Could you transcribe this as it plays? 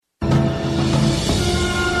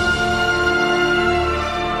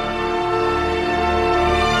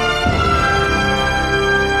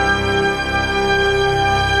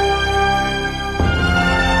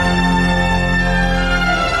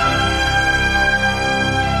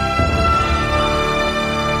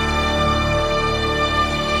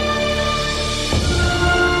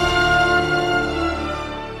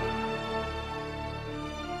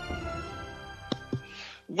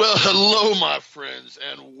Hello, my friends,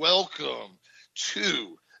 and welcome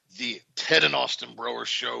to the Ted and Austin Broer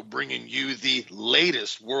Show, bringing you the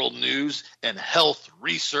latest world news and health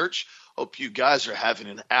research. Hope you guys are having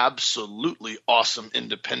an absolutely awesome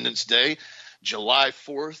Independence Day, July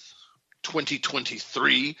 4th,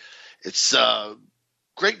 2023. It's a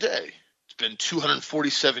great day. It's been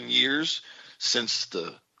 247 years since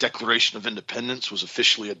the Declaration of Independence was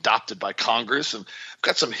officially adopted by Congress. And I've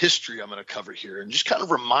got some history I'm going to cover here and just kind of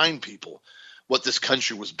remind people what this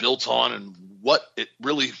country was built on and what it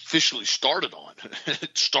really officially started on.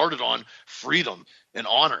 It started on freedom and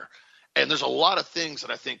honor. And there's a lot of things that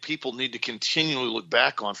I think people need to continually look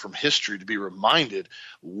back on from history to be reminded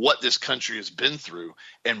what this country has been through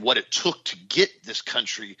and what it took to get this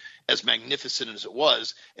country as magnificent as it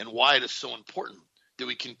was, and why it is so important that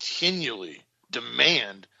we continually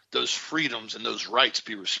demand those freedoms and those rights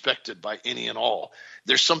be respected by any and all.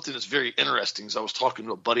 There's something that's very interesting. As I was talking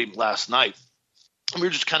to a buddy last night, and we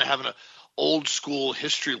were just kind of having an old school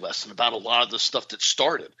history lesson about a lot of the stuff that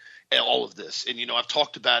started all of this. And, I've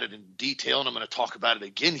talked about it in detail, and I'm going to talk about it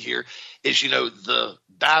again here, is, the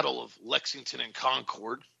Battle of Lexington and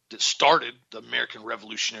Concord that started the American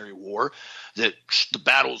Revolutionary War. That the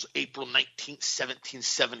battle was April 19th,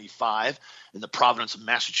 1775 in the province of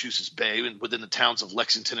Massachusetts Bay and within the towns of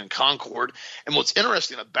Lexington and Concord. And what's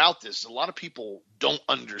interesting about this is a lot of people don't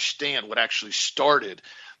understand what actually started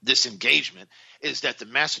this engagement is that the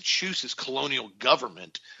Massachusetts colonial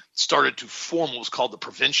government started to form what was called the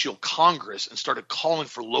Provincial Congress and started calling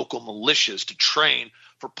for local militias to train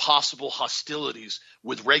for possible hostilities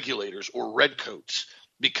with regulators or redcoats,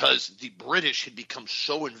 because the British had become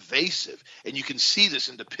so invasive. And you can see this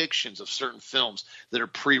in depictions of certain films that are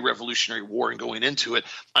pre-Revolutionary War and going into it,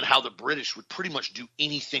 on how the British would pretty much do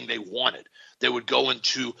anything they wanted. They would go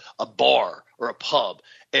into a bar or a pub,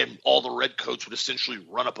 and all the redcoats would essentially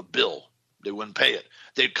run up a bill. They wouldn't pay it.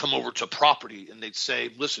 They'd come over to property and they'd say,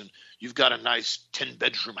 listen, you've got a nice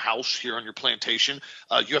 10-bedroom house here on your plantation.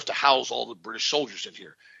 You have to house all the British soldiers in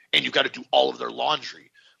here, and you've got to do all of their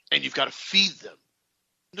laundry, and you've got to feed them.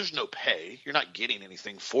 There's no pay. You're not getting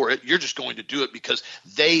anything for it. You're just going to do it because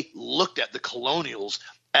they looked at the colonials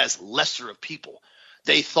as lesser of people.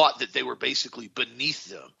 They thought that they were basically beneath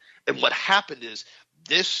them. And what happened is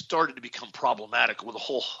this started to become problematic with a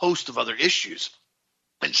whole host of other issues.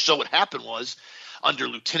 And so what happened was, under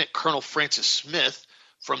Lieutenant Colonel Francis Smith,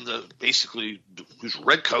 from who's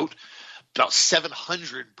redcoat, about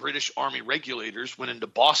 700 British Army regulators went into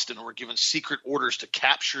Boston and were given secret orders to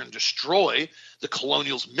capture and destroy the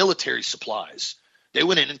colonials' military supplies. They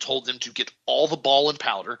went in and told them to get all the ball and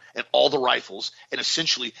powder and all the rifles and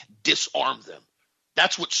essentially disarm them.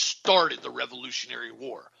 That's what started the Revolutionary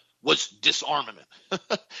War, was disarmament.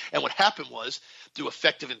 And what happened was, through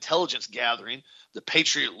effective intelligence gathering, the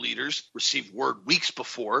Patriot leaders received word weeks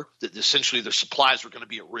before that essentially their supplies were going to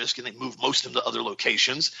be at risk, and they moved most of them to other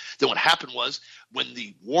locations. Then what happened was, when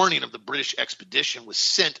the warning of the British expedition was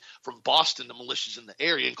sent from Boston to militias in the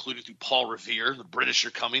area, including through Paul Revere, the British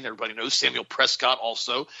are coming, everybody knows, Samuel Prescott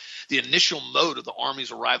also, the initial mode of the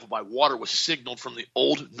army's arrival by water was signaled from the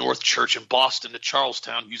Old North Church in Boston to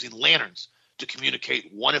Charlestown using lanterns to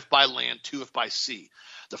communicate, one if by land, two if by sea.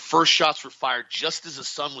 The first shots were fired just as the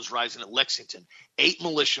sun was rising at Lexington. 8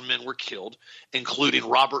 militiamen were killed, including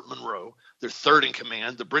Robert Monroe, their third in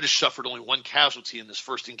command. The British suffered only 1 casualty in this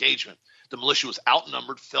first engagement. The militia was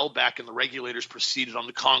outnumbered, fell back, and the regulators proceeded on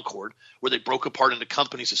to Concord, where they broke apart into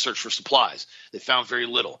companies to search for supplies. They found very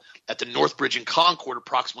little. At the North Bridge in Concord,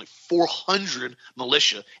 approximately 400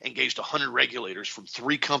 militia engaged 100 regulators from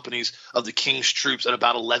 3 companies of the King's troops at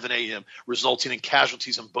about 11 a.m., resulting in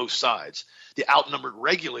casualties on both sides. The outnumbered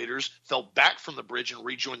regulators fell back from the bridge and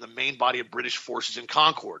rejoined the main body of British forces in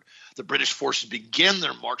Concord. The British forces began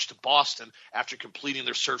their march to Boston after completing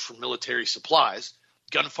their search for military supplies.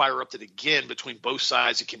 Gunfire erupted again between both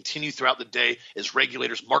sides and continued throughout the day as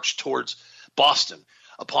regulators marched towards Boston.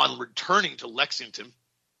 Upon returning to Lexington,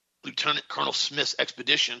 Lieutenant Colonel Smith's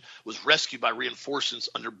expedition was rescued by reinforcements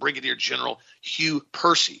under Brigadier General Hugh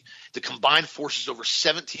Percy. The combined forces, over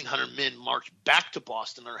 1,700 men, marched back to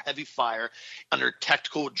Boston under heavy fire under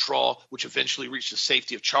tactical withdrawal, which eventually reached the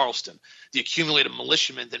safety of Charleston. The accumulated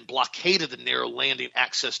militiamen then blockaded the narrow landing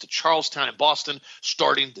access to Charlestown and Boston,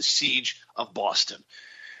 starting the siege of Boston.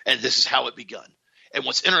 And this is how it begun. And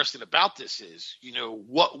what's interesting about this is,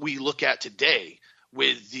 what we look at today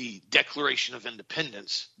with the Declaration of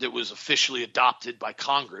Independence that was officially adopted by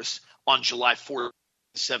Congress on July 4th,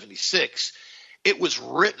 1976, it was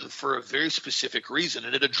written for a very specific reason,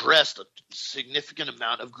 and it addressed a significant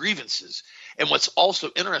amount of grievances. And what's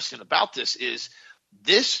also interesting about this is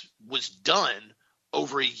this was done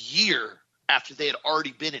over a year after they had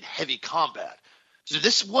already been in heavy combat. So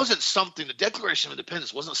this wasn't something, the Declaration of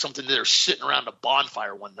Independence wasn't something that they're sitting around a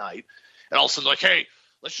bonfire one night and all of a sudden like, hey,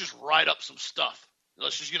 let's just write up some stuff.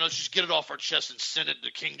 Let's just get it off our chest and send it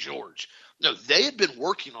to King George. No, they had been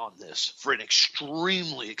working on this for an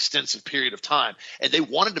extremely extensive period of time, and they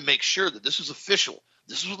wanted to make sure that this was official.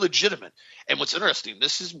 This was legitimate. And what's interesting,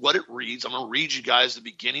 this is what it reads. I'm going to read you guys the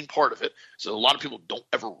beginning part of it. So a lot of people don't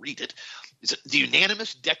ever read it. It's the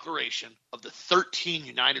unanimous declaration of the 13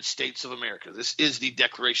 United States of America. This is the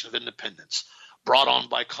Declaration of Independence, brought on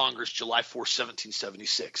by Congress July 4,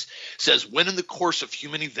 1776. It says, when in the course of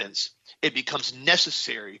human events it becomes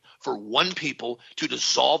necessary for one people to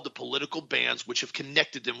dissolve the political bands which have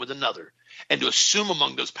connected them with another, and to assume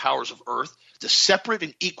among those powers of earth the separate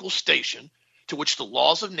and equal station to which the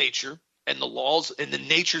laws of nature and the laws and the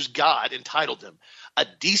nature's God entitled them, a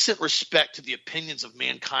decent respect to the opinions of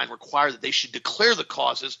mankind require that they should declare the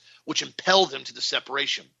causes which impel them to the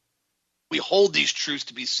separation. We hold these truths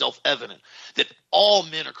to be self-evident, that all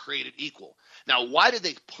men are created equal. Now, why did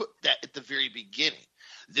they put that at the very beginning?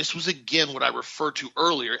 This was, again, what I referred to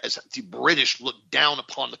earlier as the British looked down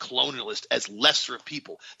upon the colonialists as lesser of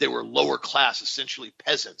people. They were lower class, essentially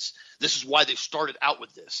peasants. This is why they started out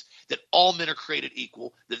with this, that all men are created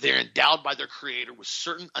equal, that they're endowed by their creator with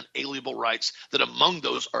certain unalienable rights, that among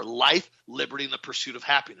those are life, liberty, and the pursuit of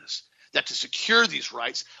happiness. That to secure these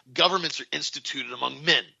rights, governments are instituted among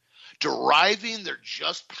men, deriving their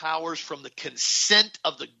just powers from the consent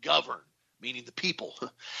of the governed, meaning the people,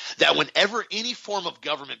 that whenever any form of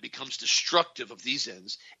government becomes destructive of these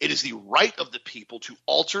ends, it is the right of the people to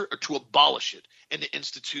alter or to abolish it and to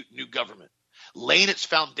institute new government, laying its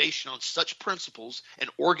foundation on such principles and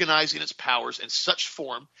organizing its powers in such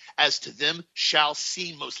form as to them shall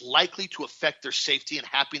seem most likely to affect their safety and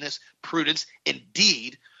happiness, prudence,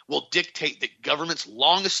 indeed will dictate that governments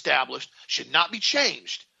long established should not be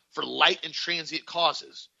changed for light and transient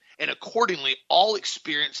causes. And accordingly, all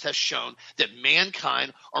experience has shown that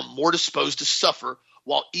mankind are more disposed to suffer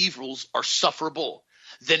while evils are sufferable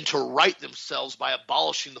than to right themselves by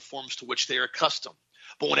abolishing the forms to which they are accustomed.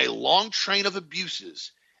 But when a long train of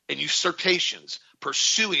abuses and usurpations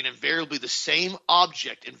pursuing invariably the same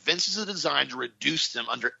object evinces a design to reduce them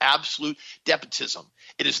under absolute despotism,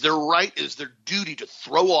 it is their right, it is their duty to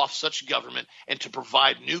throw off such government and to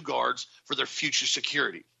provide new guards for their future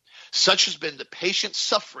security. Such has been the patient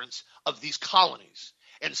sufferance of these colonies,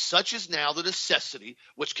 and such is now the necessity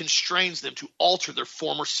which constrains them to alter their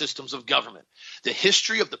former systems of government. The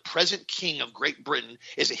history of the present king of Great Britain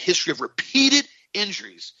is a history of repeated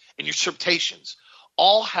injuries and usurpations,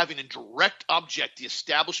 all having in direct object the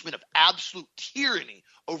establishment of absolute tyranny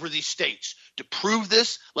over these states. To prove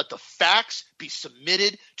this, let the facts be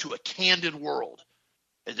submitted to a candid world.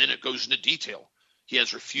 And then it goes into detail. He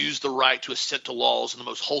has refused the right to assent to laws and the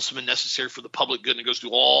most wholesome and necessary for the public good. And it goes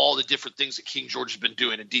through all the different things that King George has been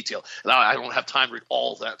doing in detail. And I don't have time to read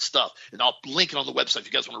all that stuff. And I'll link it on the website if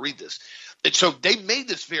you guys want to read this. And so they made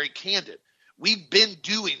this very candid. We've been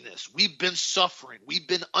doing this. We've been suffering. We've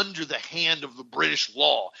been under the hand of the British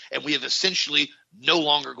law. And we have essentially no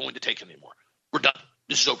longer going to take it anymore. We're done.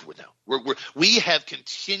 This is over with now. We have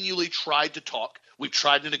continually tried to talk. We've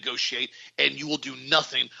tried to negotiate, and you will do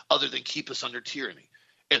nothing other than keep us under tyranny.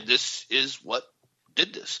 And this is what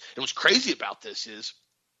did this. And what's crazy about this is,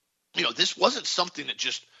 this wasn't something that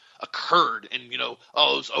just occurred and, it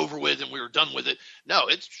was over with and we were done with it. No,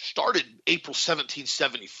 it started April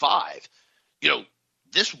 1775.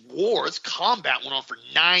 This war, this combat went on for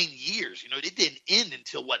 9 years. It didn't end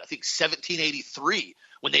until I think 1783,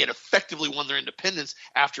 when they had effectively won their independence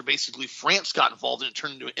after basically France got involved and it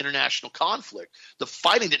turned into an international conflict. The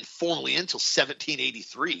fighting didn't formally end until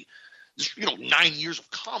 1783. 9 years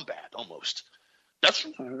of combat almost. That's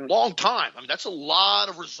a long time. That's a lot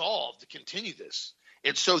of resolve to continue this.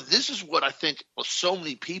 And so this is what I think so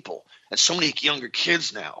many people and so many younger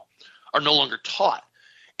kids now are no longer taught,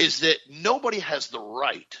 is that nobody has the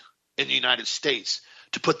right in the United States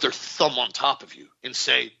to put their thumb on top of you and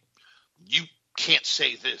say, you can't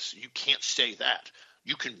say this, you can't say that.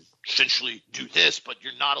 You can essentially do this, but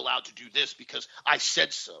you're not allowed to do this because I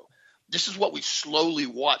said so. This is what we slowly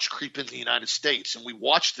watch creep into the United States. And we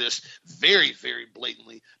watched this very, very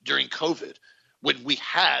blatantly during COVID, when we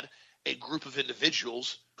had a group of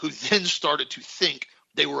individuals who then started to think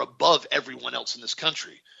they were above everyone else in this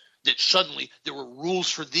country, that suddenly there were rules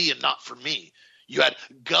for thee and not for me. You had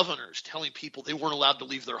governors telling people they weren't allowed to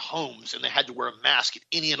leave their homes and they had to wear a mask at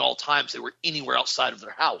any and all times they were anywhere outside of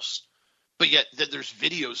their house. But yet there's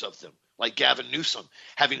videos of them, like Gavin Newsom,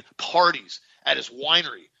 having parties at his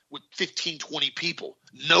winery with 15, 20 people,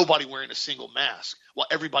 nobody wearing a single mask while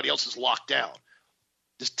everybody else is locked down.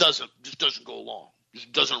 This doesn't go along. This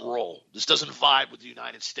doesn't roll. This doesn't vibe with the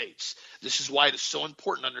United States. This is why it is so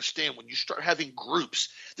important to understand when you start having groups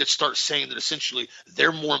that start saying that essentially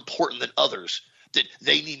they're more important than others, that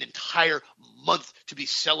they need an entire month to be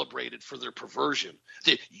celebrated for their perversion,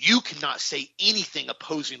 that you cannot say anything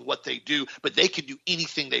opposing what they do, but they can do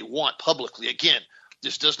anything they want publicly. Again,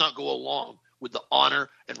 this does not go along with the honor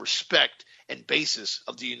and respect and basis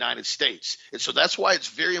of the United States. And so that's why it's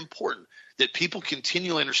very important that people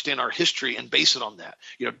continually understand our history and base it on that.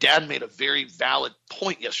 Dad made a very valid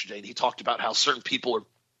point yesterday, and he talked about how certain people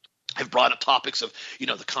have brought up topics of,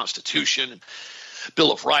 the Constitution and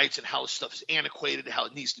Bill of Rights and how this stuff is antiquated and how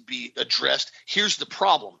it needs to be addressed. Here's the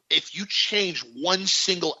problem. If you change one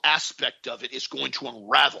single aspect of it, it's going to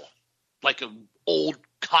unravel like an old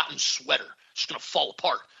cotton sweater. It's going to fall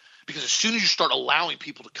apart. Because as soon as you start allowing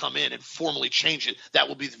people to come in and formally change it, that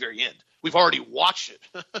will be the very end. We've already watched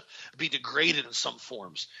it be degraded in some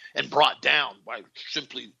forms and brought down by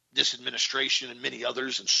simply this administration and many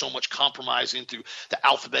others, and so much compromising through the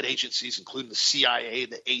alphabet agencies, including the CIA,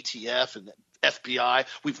 the ATF, and the FBI.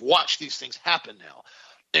 We've watched these things happen now.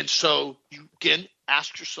 And so you, again,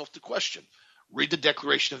 ask yourself the question. Read the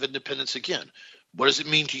Declaration of Independence again. What does it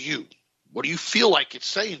mean to you? What do you feel like it's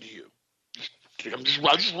saying to you?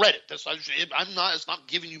 I just read it. It's not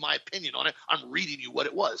giving you my opinion on it. I'm reading you what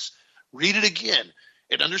it was. Read it again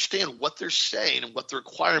and understand what they're saying and what the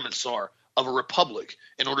requirements are of a republic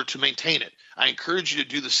in order to maintain it. I encourage you to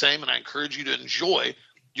do the same, and I encourage you to enjoy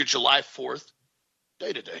your July 4th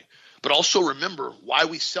day-to-day. But also remember why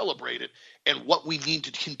we celebrate it and what we need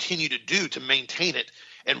to continue to do to maintain it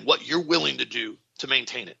and what you're willing to do to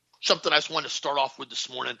maintain it. Something I just wanted to start off with this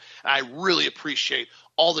morning. I really appreciate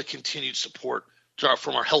all the continued support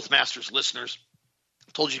from our Health Masters listeners.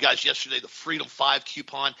 I told you guys yesterday the Freedom 5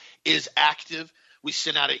 coupon is active. We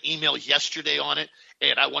sent out an email yesterday on it,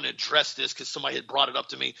 and I want to address this because somebody had brought it up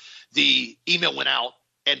to me. The email went out,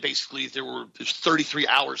 and basically there's 33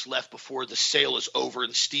 hours left before the sale is over,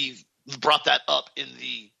 and Steve brought that up in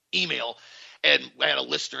the email. And I had a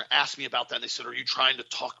listener ask me about that, and they said, are you trying to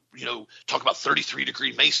talk about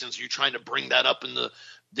 33-degree Masons? Are you trying to bring that up in the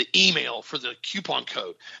email for the coupon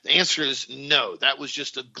code? The answer is no. That was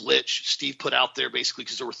just a glitch Steve put out there basically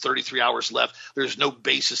because there were 33 hours left. There's no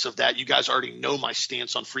basis of that. You guys already know my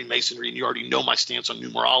stance on Freemasonry, and you already know my stance on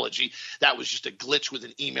numerology. That was just a glitch with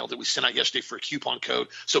an email that we sent out yesterday for a coupon code.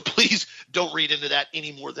 So please don't read into that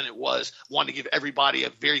any more than it was. Wanted to give everybody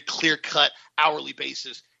a very clear-cut hourly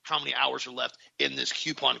basis how many hours are left in this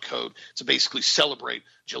coupon code to basically celebrate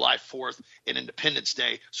July 4th and Independence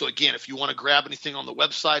Day. So again, if you want to grab anything on the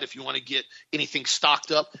website, if you want to get anything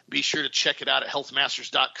stocked up, be sure to check it out at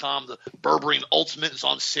healthmasters.com. The Berberine Ultimate is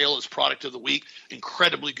on sale as product of the week.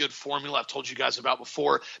 Incredibly good formula I've told you guys about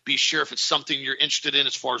before. Be sure if it's something you're interested in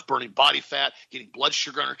as far as burning body fat, getting blood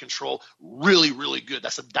sugar under control, really, really good.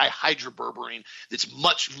 That's a dihydroberberine that's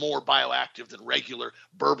much more bioactive than regular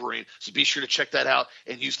berberine. So be sure to check that out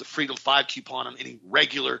and use the Freedom 5 coupon on any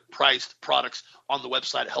regular priced products on the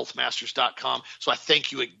website at healthmasters.com. So I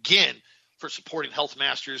thank you again for supporting Health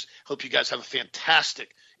Masters. Hope you guys have a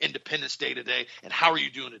fantastic Independence Day today. And how are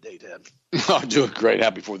you doing today, Dad? I'm doing great.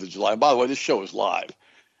 Happy 4th of July. And by the way, this show is live.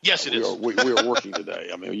 Yes, it is. We are working today.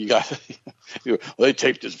 I mean, you guys, they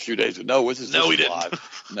taped this a few days ago. No, this is we didn't.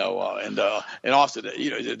 Live. No, and Austin,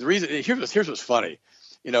 the reason here's what's funny.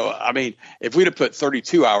 I mean, if we'd have put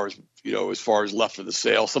 32 hours, as far as left for the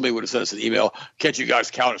sale, somebody would have sent us an email. Can't you guys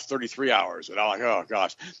count as 33 hours? And I'm like, oh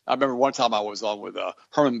gosh. I remember one time I was on with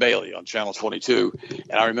Herman Bailey on Channel 22,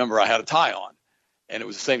 and I remember I had a tie on, and it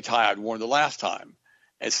was the same tie I'd worn the last time.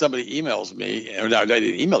 And somebody emails me, and they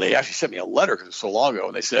didn't email me. They actually sent me a letter because it was so long ago,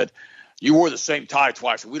 and they said, you wore the same tie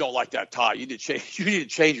twice, and we don't like that tie. You need to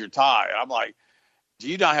change your tie. And I'm like, do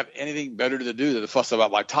you not have anything better to do than to fuss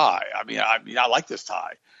about my tie? I mean, I like this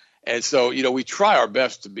tie. And so, we try our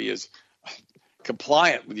best to be as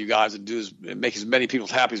compliant with you guys and make as many people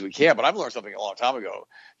happy as we can. But I've learned something a long time ago.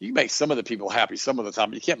 You can make some of the people happy some of the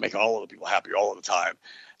time, but you can't make all of the people happy all of the time.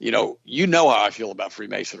 You know how I feel about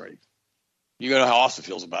Freemasonry. You know how Austin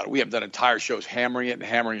feels about it. We have done entire shows hammering it and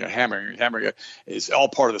hammering it and hammering it and hammering it. It's all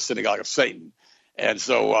part of the synagogue of Satan. And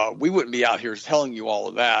so we wouldn't be out here telling you all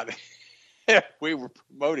of that. We were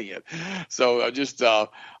promoting it. So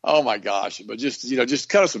oh my gosh, but just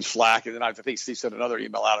cut us some slack. And then I think Steve sent another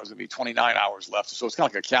email out. It was going to be 29 hours left. So it's kind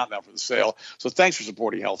of like a countdown for the sale. So thanks for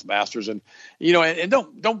supporting Health Masters. And, and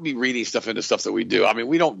don't be reading stuff into stuff that we do. I mean,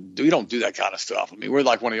 we don't do that kind of stuff. I mean, we're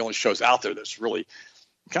like one of the only shows out there that's really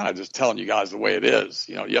kind of just telling you guys the way it is.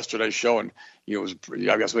 Yesterday's show, and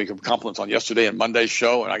I got so many compliments on yesterday and Monday's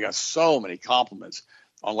show, and I got so many compliments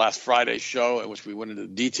on last Friday's show, in which we went into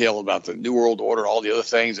detail about the New World Order, all the other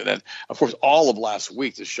things, and then of course all of last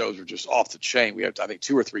week the shows were just off the chain. We had, I think,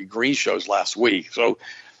 2 or 3 green shows last week. So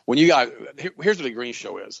when you guys, here's what a green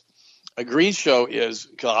show is. A green show is,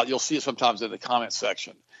 you'll see it sometimes in the comment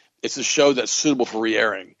section. It's a show that's suitable for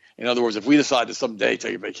re-airing. In other words, if we decided to someday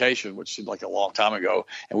take a vacation, which seemed like a long time ago,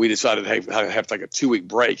 and we decided, hey, have like a 2-week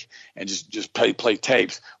break and just play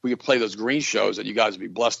tapes, we could play those green shows and you guys would be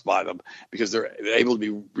blessed by them because they're able to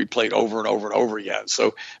be replayed over and over and over again.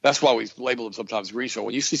 So that's why we label them sometimes green show.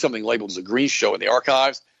 When you see something labeled as a green show in the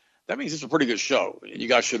archives, that means it's a pretty good show, and you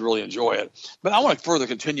guys should really enjoy it. But I want to further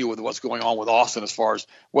continue with what's going on with Austin as far as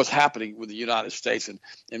what's happening with the United States and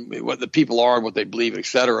what the people are and what they believe, et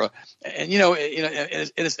cetera. And,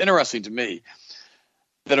 it's interesting to me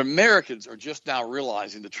that Americans are just now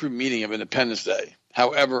realizing the true meaning of Independence Day.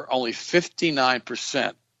 However, only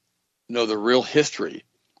 59% know the real history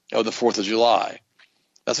of the 4th of July.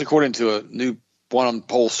 That's according to a new one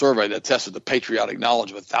poll survey that tested the patriotic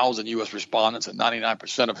knowledge of 1,000 U.S. respondents, and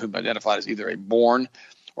 99% of whom identified as either a born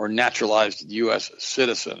or naturalized U.S.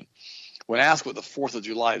 citizen. When asked what the 4th of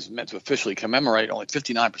July is meant to officially commemorate, only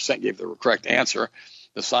 59% gave the correct answer,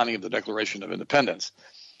 the signing of the Declaration of Independence.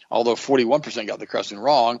 Although 41% got the question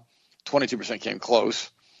wrong, 22% came close.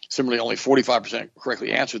 Similarly, only 45%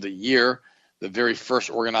 correctly answered the year the very first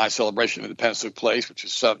organized celebration of independence took place, which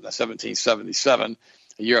is 1777.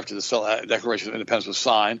 A year after the Declaration of Independence was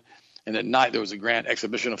signed, and at night there was a grand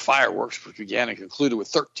exhibition of fireworks, which began and concluded with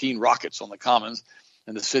 13 rockets on the Commons,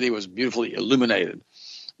 and the city was beautifully illuminated.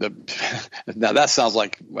 Now that sounds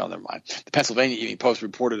like, well, never mind. The Pennsylvania Evening Post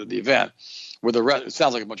reported at the event, where it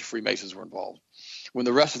sounds like a bunch of Freemasons were involved. When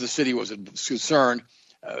the rest of the city was concerned,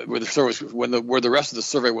 where the rest of the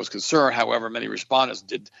survey was concerned, however, many respondents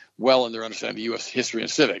did well in their understanding of U.S. history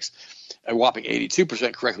and civics. A whopping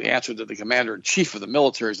 82% correctly answered that the commander-in-chief of the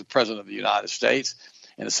military is the president of the United States,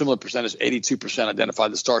 and a similar percentage, 82%,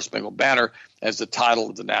 identified the Star-Spangled Banner as the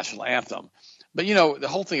title of the national anthem. But, the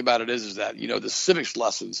whole thing about it is that, the civics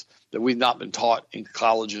lessons that we've not been taught in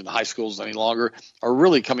colleges and high schools any longer are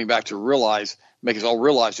really coming back to make us all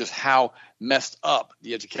realize just how messed up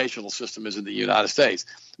the educational system is in the United States.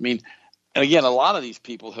 I mean, and again, a lot of these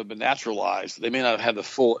people have been naturalized. They may not have had the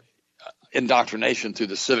full indoctrination through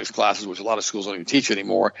the civics classes, which a lot of schools don't even teach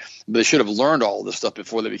anymore, but they should have learned all of this stuff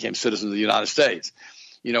before they became citizens of the United States.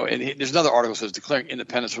 And there's another article that says declaring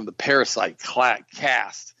independence from the parasite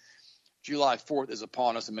caste. July 4th is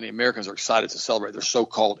upon us, and many Americans are excited to celebrate their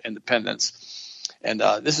so-called independence. And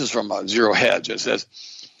this is from Zero Hedge. It says,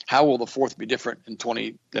 how will the 4th be different than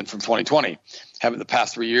from 2020? Having the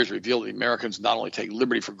past 3 years revealed that Americans not only take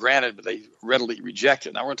liberty for granted, but they readily reject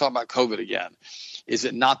it. Now we're going to talk about COVID again. Is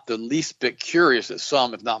it not the least bit curious that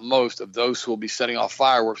some, if not most, of those who will be setting off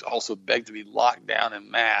fireworks also beg to be locked down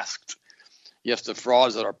and masked? Yes, the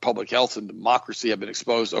frauds that our public health and democracy have been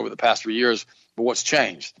exposed over the past 3 years, but what's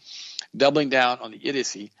changed? Doubling down on the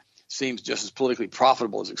idiocy seems just as politically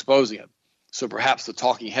profitable as exposing it. So perhaps the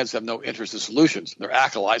talking heads have no interest in solutions. Their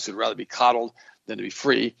acolytes would rather be coddled than to be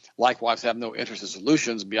free, likewise have no interest in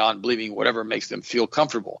solutions beyond believing whatever makes them feel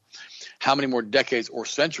comfortable. How many more decades or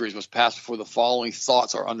centuries must pass before the following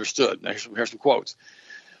thoughts are understood? Now, here's some quotes.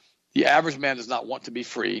 The average man does not want to be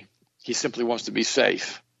free. He simply wants to be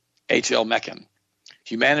safe. H.L. Mencken.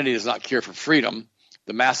 Humanity does not care for freedom.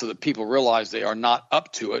 The mass of the people realize they are not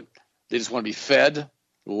up to it. They just want to be fed,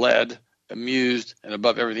 led, amused, and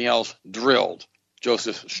above everything else, drilled.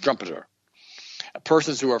 Joseph Strumpeter.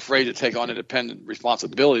 Persons who are afraid to take on independent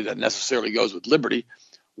responsibility that necessarily goes with liberty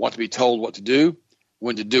want to be told what to do,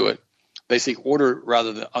 when to do it. They seek order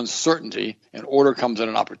rather than uncertainty, and order comes at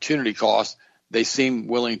an opportunity cost they seem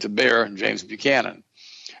willing to bear. James Buchanan.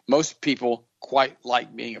 Most people quite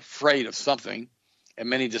like being afraid of something, and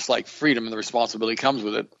many dislike freedom and the responsibility comes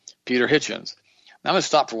with it. Peter Hitchens. Now I'm going to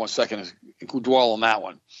stop for 1 second and dwell on that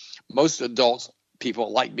one. Most adults,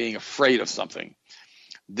 people like being afraid of something.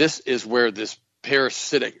 This is where this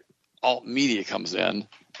parasitic alt media comes in,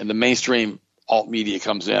 and the mainstream alt media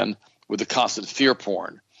comes in with the constant fear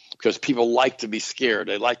porn, because people like to be scared.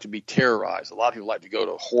 They like to be terrorized. A lot of people like to go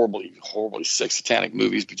to horribly sick satanic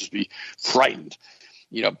movies, but just be frightened.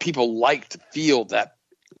 People like to feel that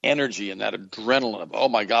energy and that adrenaline of, oh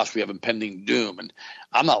my gosh, we have impending doom. And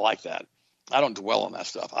I'm not like that. I don't dwell on that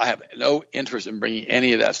stuff. I have no interest in bringing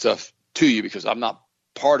any of that stuff to you because I'm not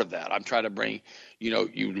part of that. I'm trying to bring,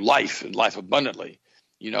 you life and life abundantly.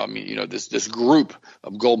 This group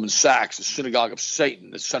of Goldman Sachs, the synagogue of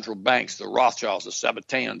Satan, the central banks, the Rothschilds, the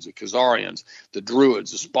Sabbateans, the Khazarians, the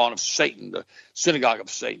Druids, the spawn of Satan, the synagogue of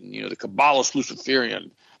Satan, the Kabbalist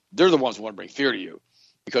Luciferian. They're the ones who want to bring fear to you,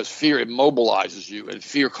 because fear immobilizes you, and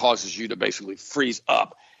fear causes you to basically freeze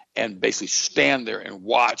up and basically stand there and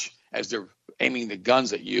watch as they're aiming the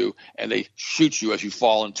guns at you, and they shoot you as you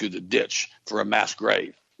fall into the ditch for a mass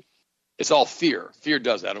grave. It's all fear. Fear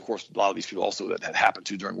does that. Of course, a lot of these people also that had happened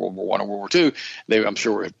to during World War I and World War II, they, I'm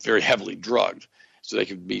sure, were very heavily drugged, so they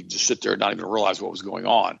could just sit there and not even realize what was going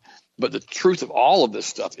on. But the truth of all of this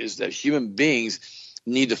stuff is that human beings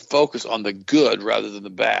need to focus on the good rather than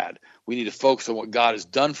the bad. We need to focus on what God has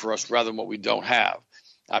done for us rather than what we don't have.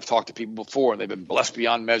 I've talked to people before, and they've been blessed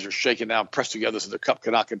beyond measure, shaken down, pressed together so their cup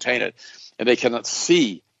cannot contain it, and they cannot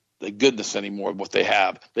see the goodness anymore of what they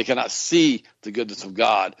have. They cannot see the goodness of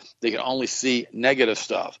God. They can only see negative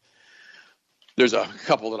stuff. There's a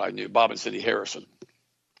couple that I knew, Bob and Cindy Harrison.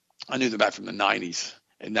 I knew them back from the 90s,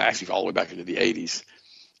 and actually all the way back into the 80s.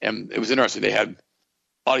 And it was interesting. They had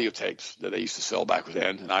audio tapes that they used to sell back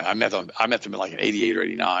then, and I met them in like in 88 or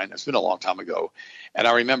 89. It's been a long time ago. And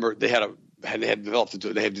I remember they had developed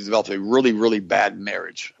a really, really bad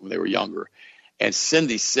marriage when they were younger. And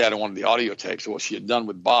Cindy said on one of the audio tapes, what she had done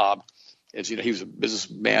with Bob is, he was a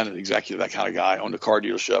businessman, an executive, that kind of guy, owned a car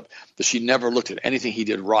dealership, that she never looked at anything he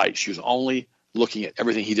did right. She was only looking at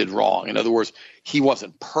everything he did wrong. In other words, he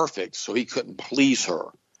wasn't perfect, so he couldn't please her.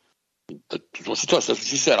 That's what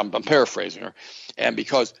she said. I'm paraphrasing her. And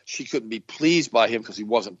because she couldn't be pleased by him because he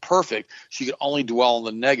wasn't perfect, she could only dwell on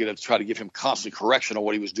the negative to try to give him constant correction on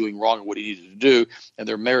what he was doing wrong and what he needed to do. And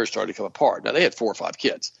their marriage started to come apart. Now, they had 4 or 5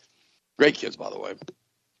 kids. Great kids, by the way.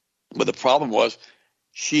 But the problem was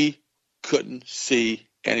she couldn't see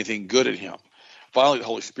anything good in him. Finally, the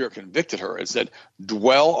Holy Spirit convicted her and said,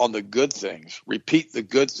 dwell on the good things. Repeat the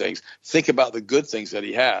good things. Think about the good things that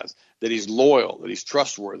he has, that he's loyal, that he's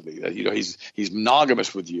trustworthy, that he's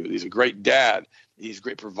monogamous with you, that he's a great dad, he's a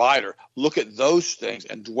great provider. Look at those things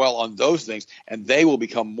and dwell on those things, and they will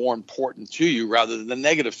become more important to you rather than the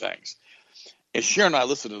negative things. And Sharon and I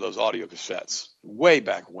listened to those audio cassettes way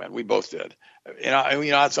back when. We both did. And I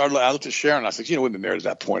looked at Sharon and I said, we've been married at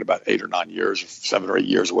that point about 8 or 9 years, or 7 or 8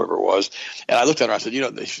 years, or whatever it was. And I looked at her and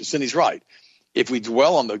I said, Cindy's right. If we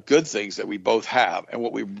dwell on the good things that we both have and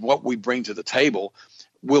what we bring to the table,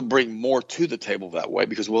 we'll bring more to the table that way,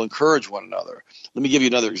 because we'll encourage one another. Let me give you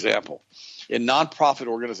another example. In nonprofit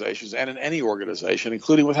organizations and in any organization,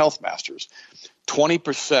 including with Health Masters,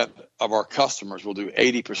 20% of our customers will do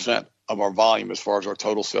 80% of our volume as far as our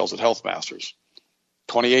total sales at Health Masters.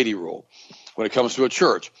 20-80 rule. When it comes to a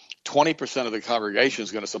church, 20% of the congregation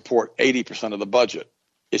is going to support 80% of the budget.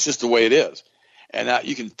 It's just the way it is. And now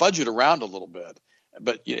you can fudge it around a little bit,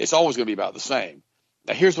 but it's always going to be about the same.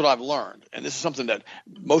 Now, here's what I've learned, and this is something that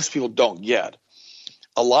most people don't get.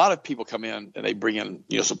 A lot of people come in and they bring in,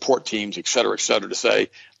 support teams, et cetera, to say,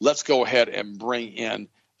 let's go ahead and bring in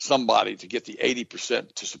somebody to get the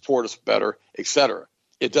 80% to support us better, et cetera.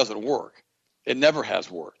 It doesn't work. It never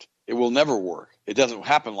has worked. It will never work. It doesn't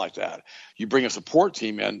happen like that. You bring a support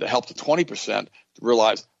team in to help the 20% to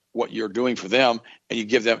realize what you're doing for them, and you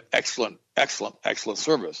give them excellent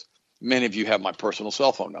service. Many of you have my personal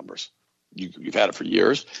cell phone numbers. You've had it for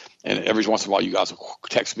years, and every once in a while you guys will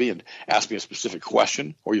text me and ask me a specific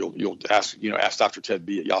question, or you'll ask Dr. Ted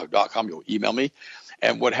B at yahoo.com. You'll email me,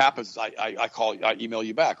 and what happens is I email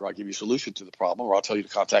you back, or I give you a solution to the problem, or I'll tell you to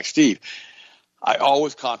contact Steve. I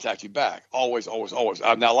always contact you back, always.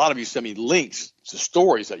 Now, a lot of you send me links to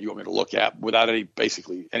stories that you want me to look at without any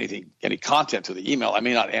content to the email. I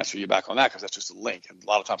may not answer you back on that because that's just a link, and a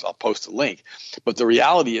lot of times I'll post a link. But the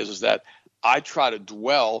reality is that I try to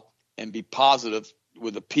dwell and be positive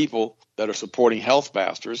with the people that are supporting Health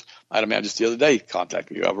Masters. I had a man just the other day contact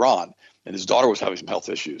me, Ron, and his daughter was having some health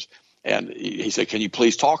issues. And he said, can you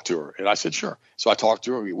please talk to her? And I said, sure. So I talked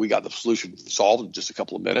to her. We got the solution solved in just a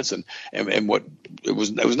couple of minutes. And what it was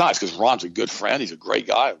nice because Ron's a good friend. He's a great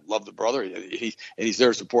guy. I love the brother. He's there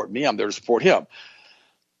to support me. I'm there to support him.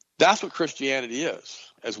 That's what Christianity is.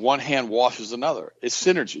 As one hand washes another. It's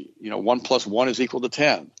synergy. 1 + 1 is equal to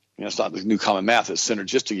 10. It's not the new common math. It's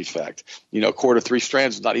synergistic effect. A cord of 3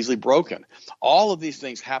 strands is not easily broken. All of these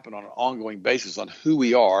things happen on an ongoing basis on who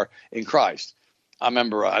we are in Christ. I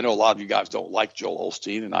remember, I know a lot of you guys don't like Joel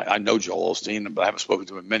Osteen, and I know Joel Osteen, but I haven't spoken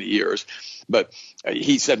to him in many years. But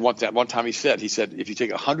he said one time, he said, if you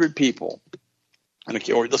take 100 people,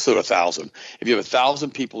 or let's say 1,000, if you have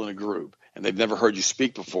 1,000 people in a group and they've never heard you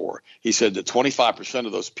speak before, he said that 25%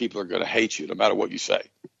 of those people are going to hate you no matter what you say.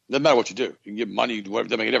 Doesn't matter what you do. You can give them money, you can do whatever,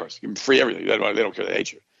 doesn't make a difference. Give them free everything. They don't care, they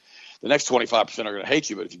hate you. The next 25% are going to hate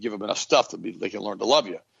you, but if you give them enough stuff, they can learn to love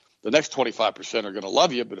you. The next 25% are going to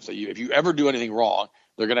love you, but if you ever do anything wrong,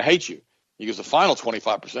 they're going to hate you. He goes, the final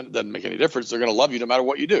 25%, it doesn't make any difference. They're going to love you no matter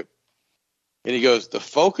what you do. And he goes, the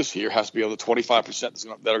focus here has to be on the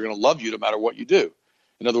 25% that are going to love you no matter what you do.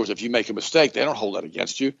 In other words, if you make a mistake, they don't hold that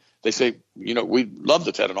against you. They say, we love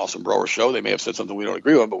the Ted and Austin Brower show. They may have said something we don't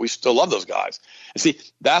agree with, but we still love those guys. And see,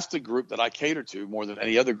 that's the group that I cater to more than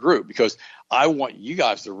any other group, because I want you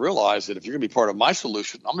guys to realize that if you're going to be part of my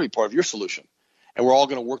solution, I'm going to be part of your solution. And we're all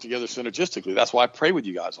going to work together synergistically. That's why I pray with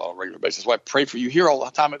you guys on a regular basis. That's why I pray for you here all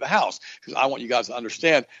the time at the house, because I want you guys to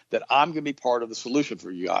understand that I'm going to be part of the solution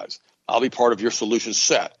for you guys. I'll be part of your solution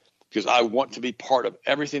set, because I want to be part of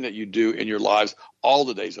everything that you do in your lives, all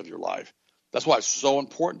the days of your life. That's why it's so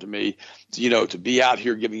important to me to be out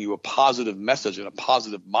here giving you a positive message and a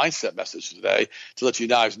positive mindset message today, to let you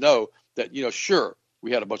guys know that, sure,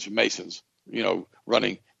 we had a bunch of Masons,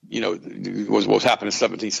 running, was happening in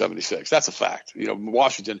 1776. That's a fact.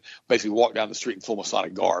 Washington basically walked down the street in full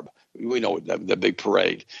Masonic garb. We know that big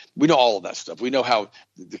parade. We know all of that stuff. We know how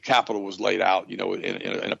the Capitol was laid out,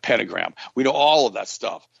 in a pentagram. We know all of that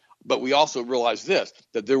stuff. But we also realize this,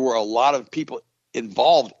 that there were a lot of people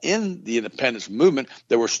involved in the independence movement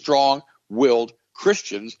that were strong-willed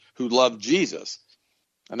Christians who loved Jesus.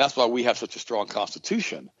 And that's why we have such a strong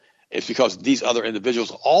constitution. It's because these other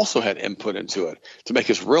individuals also had input into it to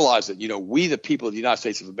make us realize that, we, the people of the United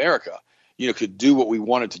States of America, could do what we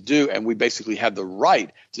wanted to do. And we basically had the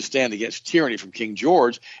right to stand against tyranny from King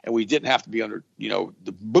George. And we didn't have to be under,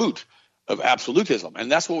 the boot of absolutism.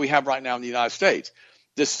 And that's what we have right now in the United States.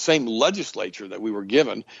 This same legislature that we were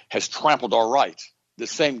given has trampled our rights. The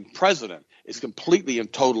same president is completely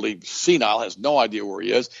and totally senile, has no idea where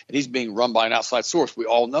he is, and he's being run by an outside source. We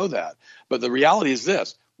all know that. But the reality is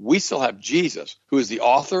this. We still have Jesus, who is the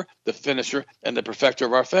author, the finisher, and the perfecter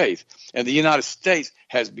of our faith. And the United States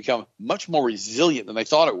has become much more resilient than they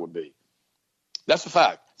thought it would be. That's a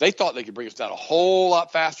fact. They thought they could bring us down a whole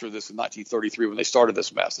lot faster than this in 1933 when they started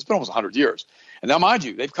this mess. It's been almost 100 years. And now, mind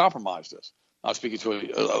you, they've compromised us. I was speaking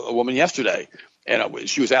to a woman yesterday, and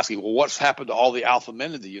she was asking, well, what's happened to all the alpha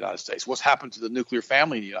men in the United States? What's happened to the nuclear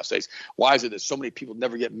family in the United States? Why is it that so many people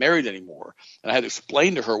never get married anymore? And I had to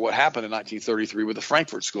explain to her what happened in 1933 with the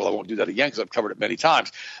Frankfurt School. I won't do that again because I've covered it many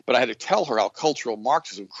times. But I had to tell her how cultural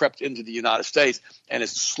Marxism crept into the United States and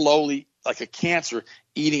is slowly, like a cancer,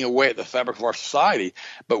 eating away at the fabric of our society.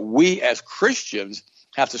 But we as Christians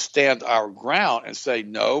have to stand our ground and say,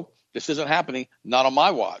 no, this isn't happening, not on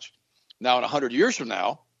my watch. Now, in 100 years from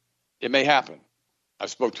now, it may happen. I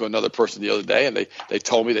spoke to another person the other day, and they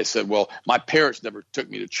told me, they said, well, my parents never took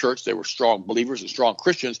me to church. They were strong believers and strong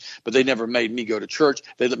Christians, but they never made me go to church.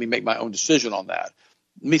 They let me make my own decision on that.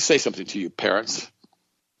 Let me say something to you, parents.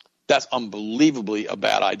 That's unbelievably a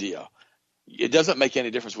bad idea. It doesn't make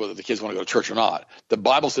any difference whether the kids want to go to church or not. The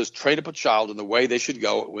Bible says train up a child in the way they should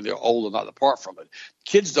go when they're old and not depart from it.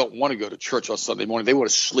 Kids don't want to go to church on Sunday morning. They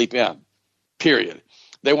want to sleep in, period.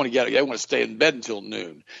 They want to stay in bed until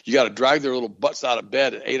noon. You got to drag their little butts out of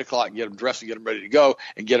bed at 8 o'clock and get them dressed and get them ready to go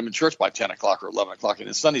and get them in church by 10 o'clock or 11 o'clock and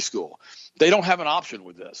in Sunday school. They don't have an option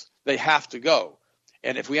with this. They have to go.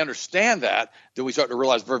 And if we understand that, then we start to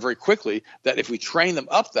realize very, very quickly that if we train them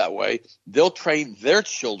up that way, they'll train their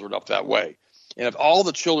children up that way. And if all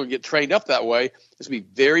the children get trained up that way, it's going to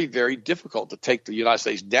be very, very difficult to take the United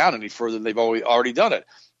States down any further than they've already done it.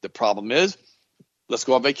 The problem is, let's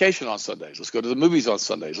go on vacation on Sundays. Let's go to the movies on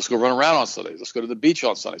Sundays. Let's go run around on Sundays. Let's go to the beach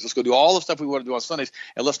on Sundays. Let's go do all the stuff we want to do on Sundays,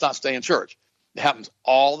 and let's not stay in church. It happens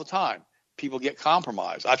all the time. People get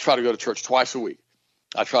compromised. I try to go to church twice a week.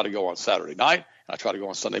 I try to go on Saturday night, and I try to go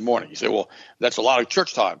on Sunday morning. You say, well, that's a lot of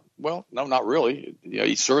church time. Well, no, not really.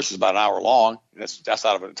 Each service is about an hour long. That's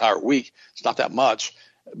out of an entire week. It's not that much.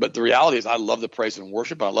 But the reality is I love the praise and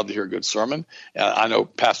worship. I love to hear a good sermon. I know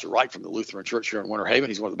Pastor Wright from the Lutheran Church here in Winter Haven.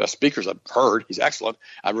 He's one of the best speakers I've heard. He's excellent.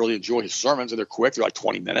 I really enjoy his sermons, and they're quick. They're like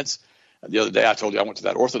 20 minutes. The other day I told you I went to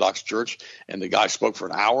that Orthodox church, and the guy spoke for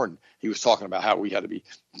an hour, and he was talking about how we had to be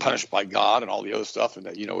punished by God and all the other stuff, and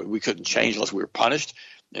that, we couldn't change unless we were punished.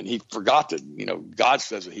 And he forgot that, God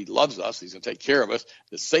says that he loves us. He's going to take care of us,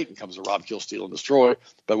 that Satan comes to rob, kill, steal, and destroy.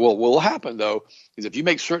 But what will happen, though, is if you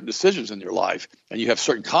make certain decisions in your life and you have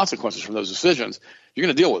certain consequences from those decisions, you're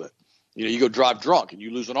going to deal with it. You go drive drunk and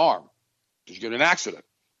you lose an arm because you get in an accident.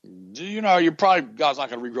 You're probably, God's not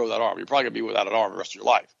going to regrow that arm. You're probably going to be without an arm the rest of your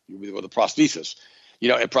life. You'll be with a prosthesis,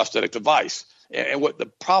 a prosthetic device. And what the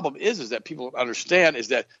problem is that people don't understand is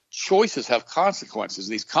that choices have consequences.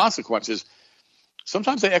 And these consequences,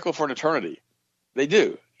 sometimes they echo for an eternity. They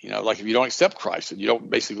do. like if you don't accept Christ and you don't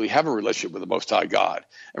basically have a relationship with the Most High God.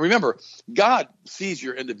 And remember, God sees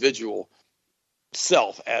your individual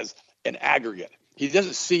self as an aggregate. He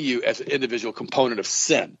doesn't see you as an individual component of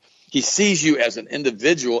sin. He sees you as an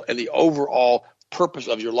individual and the overall purpose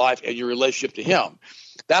of your life and your relationship to him.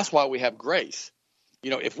 That's why we have grace.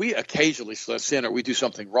 If we occasionally sin or we do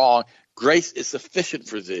something wrong, grace is sufficient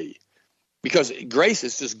for thee. Because grace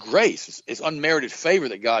is just grace. It's unmerited favor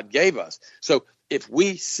that God gave us. So if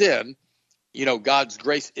we sin, God's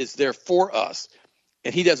grace is there for us.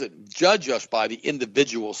 And he doesn't judge us by the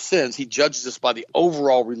individual sins. He judges us by the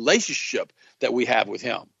overall relationship that we have with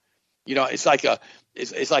him. It's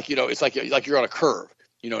like you're on a curve.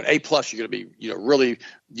 An A+, you're going to be,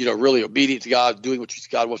 really obedient to God, doing what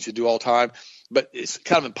God wants you to do all the time. But it's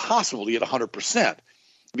kind of impossible to get 100%.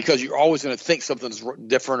 Because you're always going to think something's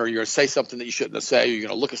different, or you're going to say something that you shouldn't say, or you're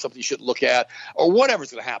going to look at something you shouldn't look at, or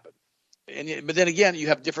whatever's going to happen. But then again, you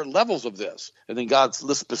have different levels of this. And then God's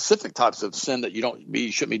lists specific types of sin that you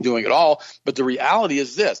shouldn't be doing at all. But the reality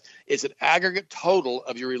is this. It's an aggregate total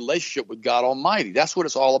of your relationship with God Almighty. That's what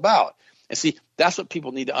it's all about. And see, that's what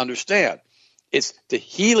people need to understand. It's the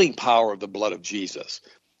healing power of the blood of Jesus.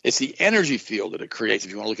 It's the energy field that it creates,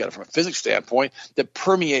 if you want to look at it from a physics standpoint, that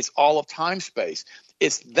permeates all of time-space.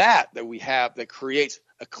 It's that we have that creates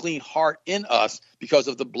a clean heart in us because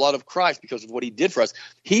of the blood of Christ, because of what he did for us.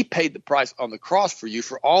 He paid the price on the cross for you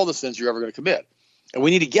for all the sins you're ever going to commit. And we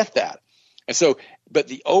need to get that. And so, but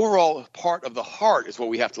the overall part of the heart is what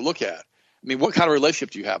we have to look at. I mean, what kind of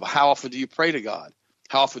relationship do you have? How often do you pray to God?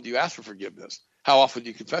 How often do you ask for forgiveness? How often do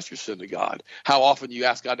you confess your sin to God? How often do you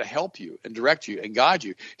ask God to help you and direct you and guide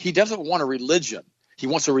you? He doesn't want a religion. He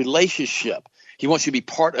wants a relationship. He wants you to be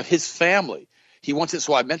part of his family. He wants it.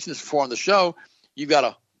 So I mentioned this before on the show. You've got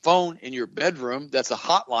a phone in your bedroom that's a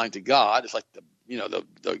hotline to God. It's like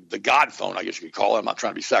the God phone, I guess you could call it. I'm not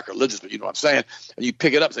trying to be sacrilegious, but you know what I'm saying. And you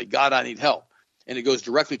pick it up and say, God, I need help. And it goes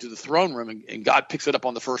directly to the throne room, and God picks it up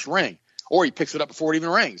on the first ring. Or he picks it up before it even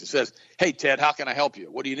rings. It says, hey, Ted, how can I help you?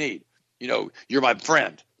 What do you need? You're my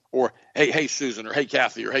friend. Or, hey, Susan, or hey,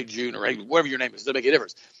 Kathy, or hey, June, or hey, whatever your name is. Doesn't make a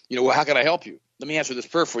difference. How can I help you? Let me answer this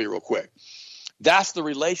prayer for you real quick. That's the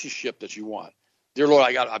relationship that you want. Dear Lord,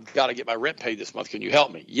 I've got to get my rent paid this month. Can you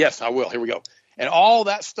help me? Yes, I will. Here we go. And all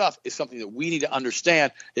that stuff is something that we need to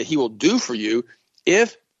understand that he will do for you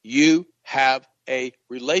if you have a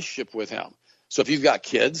relationship with him. So if you've got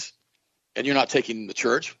kids and you're not taking them to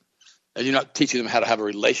church and you're not teaching them how to have a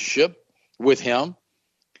relationship with him,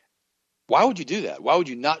 why would you do that? Why would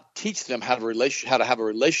you not teach them how to have a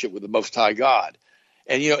relationship with the Most High God?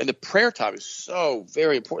 And, and the prayer time is so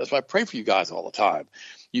very important. That's why I pray for you guys all the time.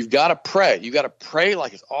 You've got to pray. You've got to pray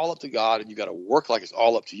like it's all up to God, and you've got to work like it's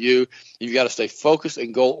all up to you. You've got to stay focused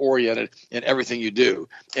and goal-oriented in everything you do.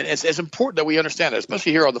 And it's important that we understand that,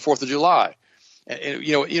 especially here on the 4th of July. And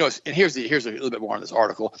here's a little bit more on this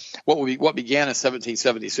article. What began in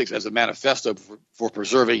 1776 as a manifesto for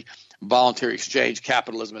preserving voluntary exchange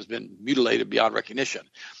capitalism has been mutilated beyond recognition.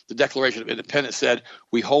 The Declaration of Independence said,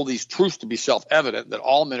 "We hold these truths to be self-evident, that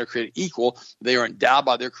all men are created equal. They are endowed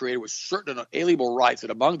by their Creator with certain and unalienable rights,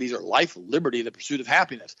 and among these are life, liberty, and the pursuit of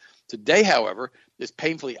happiness." Today, however, it's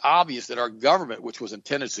painfully obvious that our government, which was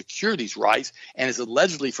intended to secure these rights and is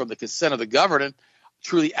allegedly from the consent of the governed,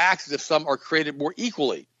 truly acts as if some are created more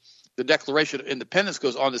equally. The Declaration of Independence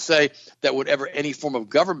goes on to say that whenever any form of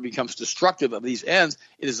government becomes destructive of these ends,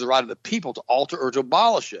 it is the right of the people to alter or to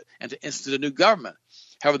abolish it and to institute a new government.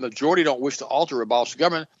 However, the majority don't wish to alter or abolish the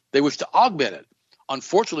government. They wish to augment it.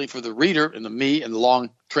 Unfortunately for the reader and me and the long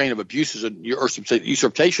train of abuses and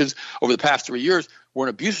usurpations over the past 3 years weren't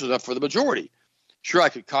abusive enough for the majority. Sure, I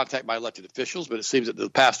could contact my elected officials, but it seems that the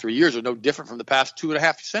past 3 years are no different from the past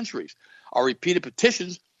 2.5 centuries. Our repeated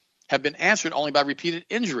petitions have been answered only by repeated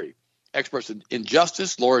injury. Experts in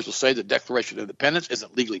justice, lawyers will say the Declaration of Independence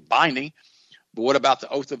isn't legally binding. But what about the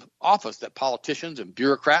oath of office that politicians and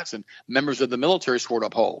bureaucrats and members of the military swore to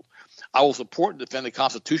uphold? I will support and defend the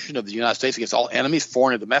Constitution of the United States against all enemies,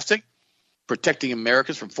 foreign and domestic. Protecting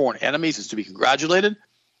Americans from foreign enemies is to be congratulated,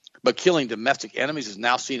 but killing domestic enemies is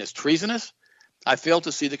now seen as treasonous. I fail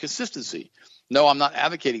to see the consistency. No, I'm not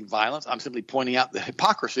advocating violence. I'm simply pointing out the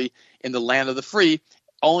hypocrisy in the land of the free.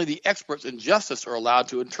 Only the experts in justice are allowed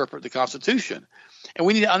to interpret the Constitution. And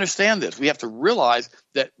we need to understand this. We have to realize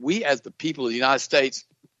that we as the people of the United States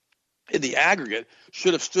in the aggregate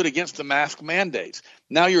should have stood against the mask mandates.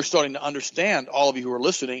 Now you're starting to understand, all of you who are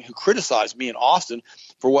listening, who criticized me in Austin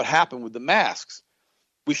for what happened with the masks.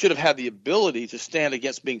 We should have had the ability to stand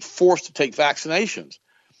against being forced to take vaccinations.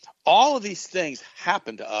 All of these things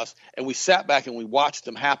happened to us, and we sat back and we watched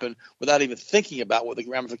them happen without even thinking about what the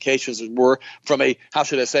ramifications were from a, how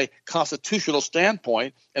should I say, constitutional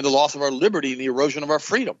standpoint, and the loss of our liberty and the erosion of our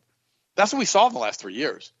freedom. That's what we saw in the last 3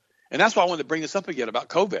 years. And that's why I wanted to bring this up again about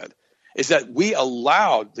COVID, is that we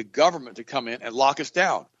allowed the government to come in and lock us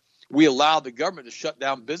down. We allowed the government to shut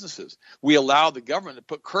down businesses. We allowed the government to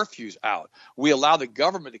put curfews out. We allowed the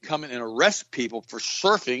government to come in and arrest people for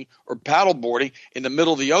surfing or paddleboarding in the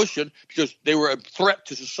middle of the ocean because they were a threat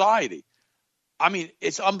to society. I mean,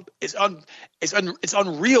 it's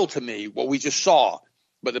unreal to me what we just saw.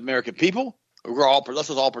 But the American people, let's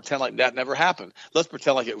just all pretend like that never happened. Let's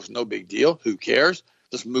pretend like it was no big deal. Who cares?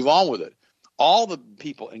 Let's move on with it. All the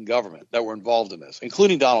people in government that were involved in this,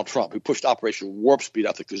 including Donald Trump, who pushed Operation Warp Speed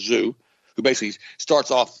out the kazoo, who basically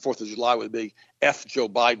starts off 4th of July with a big F Joe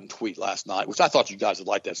Biden tweet last night, which I thought you guys would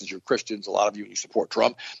like that since you're Christians, a lot of you, and you support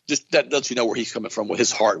Trump. Just that lets you know where he's coming from with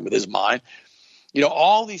his heart and with his mind. You know,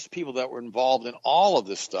 all these people that were involved in all of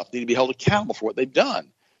this stuff need to be held accountable for what they've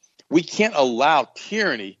done. We can't allow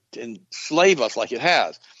tyranny to enslave us like it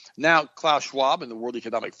has. Now, Klaus Schwab and the World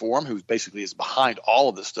Economic Forum, who basically is behind all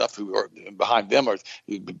of this stuff, who are behind them, or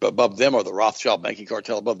above them are the Rothschild banking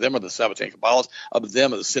cartel, above them are the Sabbatean Kabbalists, above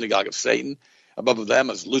them are the synagogue of Satan, above them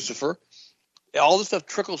is Lucifer. All this stuff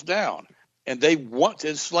trickles down, and they want to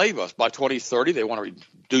enslave us. By 2030, they want to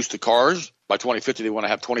reduce the cars. By 2050, they want to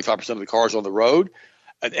have 25% of the cars on the road.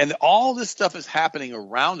 And all this stuff is happening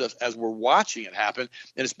around us as we're watching it happen,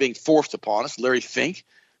 and it's being forced upon us. Larry Fink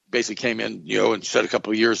basically came in, and said a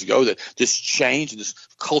couple of years ago that this change and this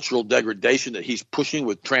cultural degradation that he's pushing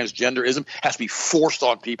with transgenderism has to be forced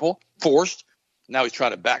on people, forced. Now he's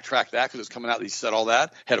trying to backtrack that because it's coming out that he said all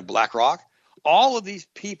that, head of BlackRock. All of these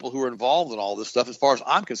people who are involved in all this stuff, as far as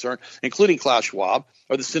I'm concerned, including Klaus Schwab,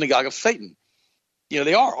 are the synagogue of Satan.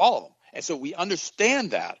 They are, all of them. And so we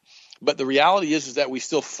understand that. But the reality is that we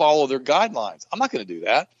still follow their guidelines. I'm not going to do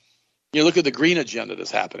that. Look at the green agenda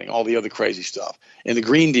that's happening, all the other crazy stuff, and the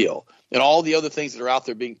Green Deal, and all the other things that are out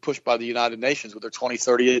there being pushed by the United Nations with their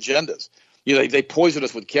 2030 agendas. They poison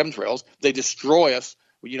us with chemtrails. They destroy us,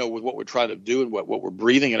 with what we're trying to do and what we're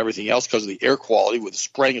breathing and everything else because of the air quality, with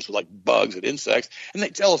spraying us with like bugs and insects. And they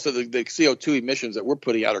tell us that the CO2 emissions that we're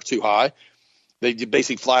putting out are too high. They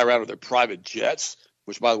basically fly around with their private jets,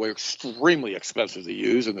 which, by the way, are extremely expensive to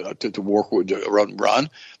use and to work with, to run.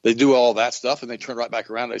 They do all that stuff, and they turn right back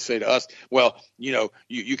around. And they say to us, well,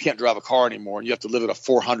 you can't drive a car anymore, and you have to live in a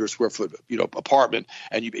 400-square-foot, apartment,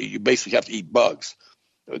 and you basically have to eat bugs.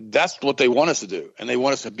 That's what they want us to do, and they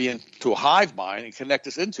want us to be into a hive mind and connect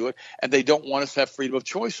us into it, and they don't want us to have freedom of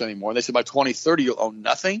choice anymore. And they say by 2030, you'll own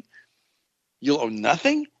nothing. You'll own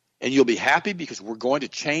nothing, and you'll be happy because we're going to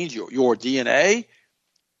change your DNA.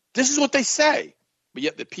 This is what they say. But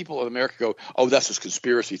yet the people of America go, oh, that's just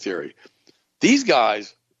conspiracy theory. These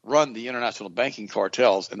guys run the international banking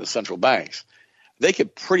cartels and the central banks. They can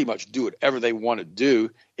pretty much do whatever they want to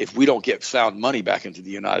do if we don't get sound money back into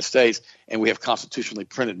the United States and we have constitutionally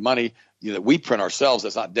printed money that we print ourselves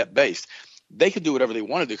that's not debt-based. They can do whatever they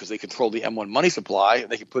want to do because they control the M1 money supply. And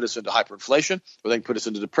they can put us into hyperinflation, or they can put us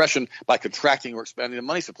into depression by contracting or expanding the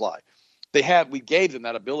money supply. We gave them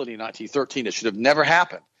that ability in 1913. It should have never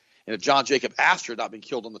happened. And if John Jacob Astor had not been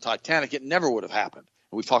killed on the Titanic, it never would have happened.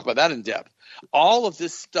 And we've talked about that in depth. All of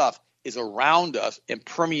this stuff is around us and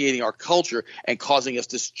permeating our culture and causing us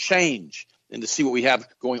this change. And to see what we have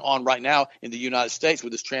going on right now in the United States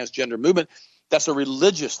with this transgender movement, that's a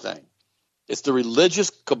religious thing. It's the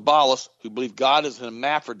religious Kabbalists who believe God is an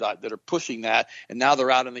hermaphrodite that are pushing that, and now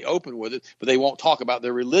they're out in the open with it, but they won't talk about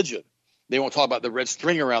their religion. They won't talk about the red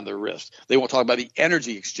string around their wrist. They won't talk about the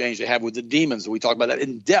energy exchange they have with the demons. We talked about that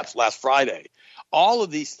in depth last Friday. All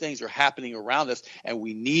of these things are happening around us, and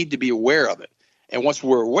we need to be aware of it. And once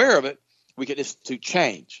we're aware of it, we can institute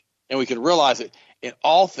change. And we can realize that in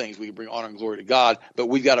all things we can bring honor and glory to God, but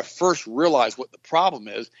we've got to first realize what the problem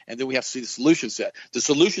is, and then we have to see the solution set. The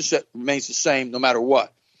solution set remains the same no matter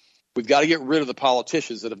what. We've got to get rid of the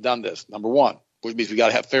politicians that have done this, number one, which means we got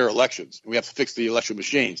to have fair elections. We have to fix the election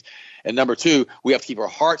machines. And number two, we have to keep our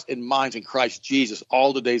hearts and minds in Christ Jesus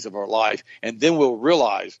all the days of our life, and then we'll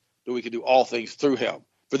realize that we can do all things through him.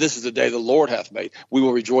 For this is the day the Lord hath made. We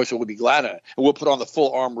will rejoice and we'll be glad in it. And we'll put on the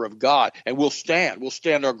full armor of God, and we'll stand. We'll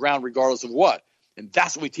stand our ground regardless of what. And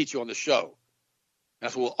that's what we teach you on the show.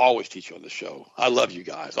 That's what we'll always teach you on the show. I love you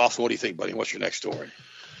guys. Also, what do you think, buddy? What's your next story?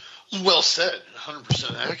 Well said.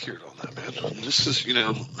 100% accurate on that, man. This is,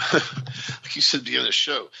 like you said at the end of the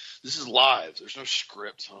show, this is live. There's no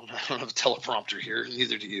script. I don't have a teleprompter here.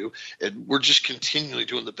 Neither do you. And we're just continually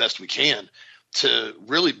doing the best we can to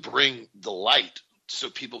really bring the light so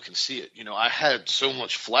people can see it. I had so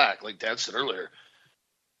much flack, like Dad said earlier,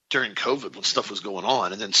 during COVID when stuff was going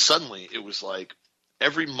on. And then suddenly it was like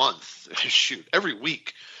every month, every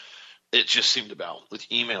week, it just seemed about with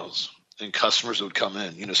emails and customers that would come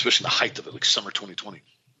in, especially the height of it, like summer 2020.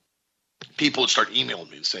 People would start emailing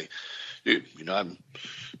me and say, dude, I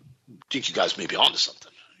think you guys may be onto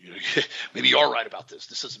something. Maybe you are right about this.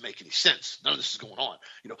 This doesn't make any sense. None of this is going on.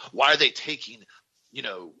 Why are they taking,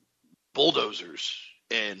 bulldozers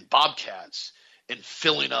and bobcats and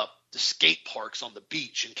filling up the skate parks on the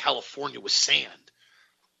beach in California with sand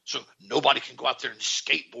so nobody can go out there and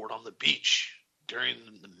skateboard on the beach during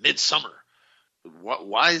the midsummer?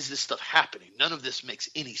 Why is this stuff happening? None of this makes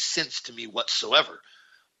any sense to me whatsoever.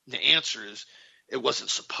 And the answer is it wasn't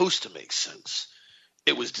supposed to make sense.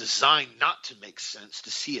 It was designed not to make sense,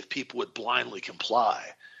 to see if people would blindly comply.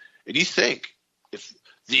 And you think if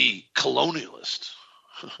the colonialist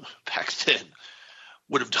back then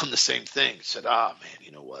would have done the same thing, said, man,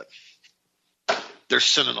 you know what? They're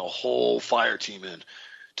sending a whole fire team in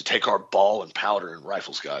to take our ball and powder and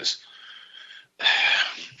rifles, guys.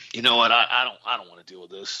 You know what? I don't want to deal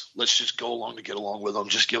with this. Let's just go along to get along with them.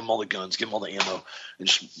 Just give them all the guns, give them all the ammo, and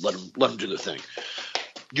just let them do their thing.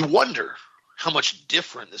 You wonder how much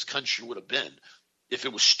different this country would have been if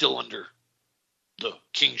it was still under the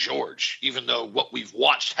King George, even though what we've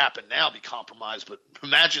watched happen now be compromised. But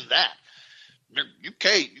imagine that. You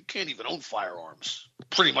can't even own firearms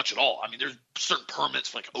pretty much at all. I mean, there's certain permits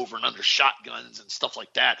for like over and under shotguns and stuff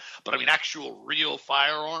like that. But I mean, actual real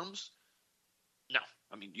firearms, no.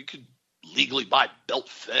 I mean, you could legally buy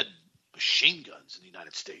belt-fed machine guns in the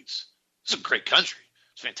United States. It's a great country.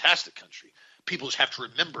 It's a fantastic country. People just have to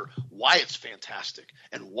remember why it's fantastic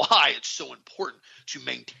and why it's so important to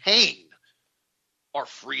maintain our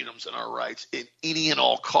freedoms and our rights at any and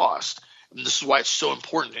all cost. And this is why it's so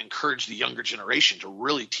important to encourage the younger generation to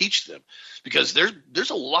really teach them, because there's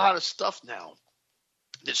a lot of stuff now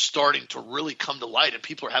that's starting to really come to light and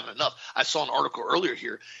people are having enough. I saw an article earlier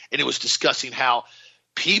here and it was discussing how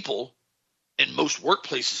people in most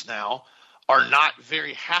workplaces now are not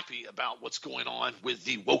very happy about what's going on with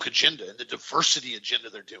the woke agenda and the diversity agenda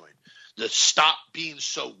they're doing. The Stop Being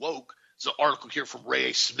So Woke. There's an article here from Ray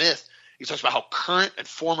A. Smith. He talks about how current and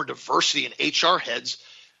former diversity and HR heads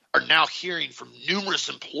are now hearing from numerous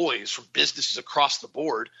employees from businesses across the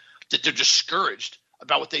board that they're discouraged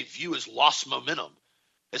about what they view as lost momentum,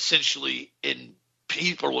 essentially, in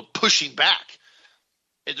people are pushing back.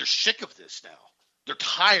 And they're sick of this now. They're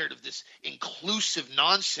tired of this inclusive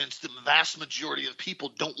nonsense that the vast majority of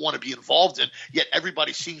people don't want to be involved in, yet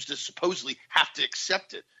everybody seems to supposedly have to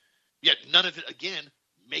accept it. Yet none of it, again,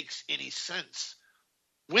 makes any sense.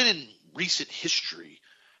 When in recent history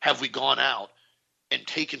have we gone out and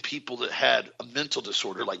taken people that had a mental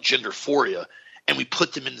disorder like genderphoria and we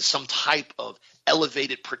put them into some type of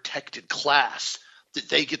elevated protected class that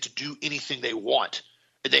they get to do anything they want?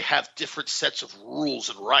 And they have different sets of rules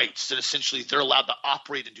and rights that essentially they're allowed to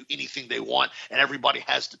operate and do anything they want, and everybody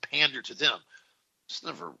has to pander to them. It's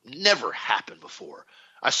never happened before.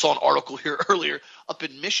 I saw an article here earlier up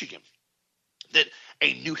in Michigan that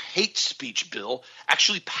a new hate speech bill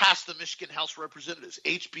actually passed the Michigan House of Representatives.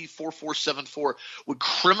 HB 4474 would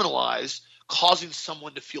criminalize causing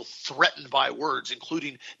someone to feel threatened by words,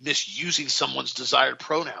 including misusing someone's desired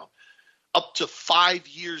pronoun. Up to 5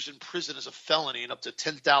 years in prison as a felony and up to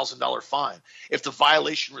 $10,000 fine if the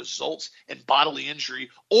violation results in bodily injury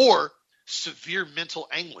or severe mental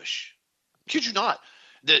anguish. Kid you not.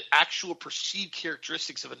 The actual perceived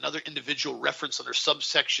characteristics of another individual referenced under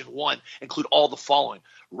subsection 1 include all the following: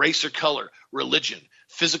 race or color, religion,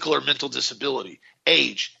 physical or mental disability,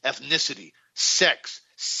 age, ethnicity, sex,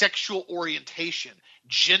 sexual orientation,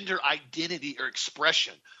 gender identity or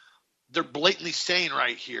expression. They're blatantly saying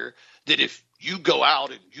right here that if you go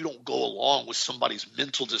out and you don't go along with somebody's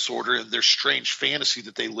mental disorder and their strange fantasy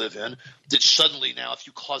that they live in, that suddenly now if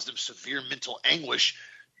you cause them severe mental anguish,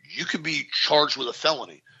 you could be charged with a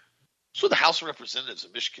felony. So the House of Representatives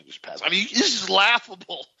of Michigan just passed. I mean, this is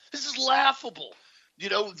laughable. This is laughable,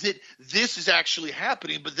 that this is actually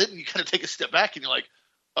happening. But then you kind of take a step back and you're like,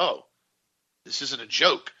 oh, this isn't a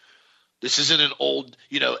joke. This isn't an old,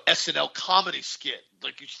 SNL comedy skit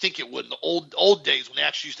like you think it would in the old days when they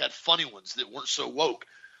actually used to have funny ones that weren't so woke.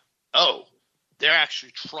 Oh, they're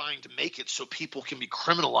actually trying to make it so people can be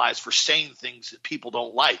criminalized for saying things that people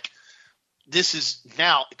don't like. This is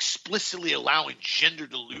now explicitly allowing gender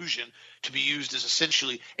delusion to be used as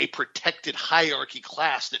essentially a protected hierarchy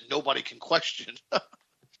class that nobody can question.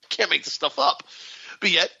 Can't make this stuff up.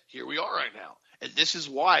 But yet, here we are right now. And this is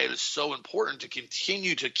why it is so important to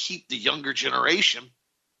continue to keep the younger generation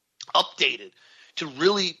updated to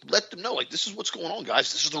really let them know, like, this is what's going on,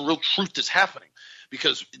 guys. This is the real truth that's happening.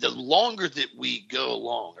 Because the longer that we go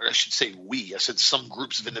along, or I should say I said some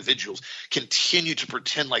groups of individuals continue to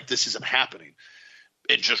pretend like this isn't happening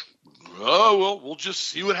and just, oh, well, we'll just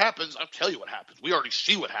see what happens. I'll tell you what happens. We already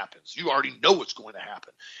see what happens. You already know what's going to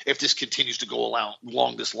happen if this continues to go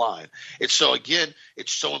along this line. And so, again,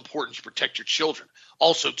 it's so important to protect your children.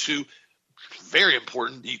 Also, too, very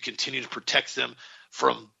important that you continue to protect them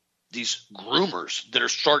from these groomers that are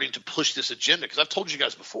starting to push this agenda. Because I've told you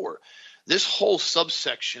guys before, this whole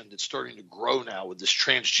subsection that's starting to grow now with this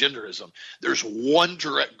transgenderism, there's one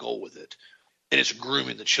direct goal with it, and it's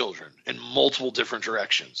grooming the children in multiple different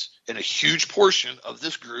directions. And a huge portion of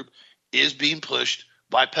this group is being pushed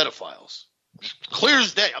by pedophiles. Clear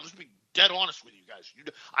as day. I'm just being dead honest with you guys.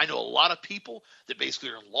 I know a lot of people that basically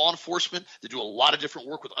are in law enforcement that do a lot of different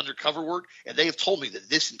work with undercover work, and they have told me that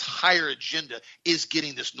this entire agenda is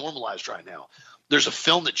getting this normalized right now. There's a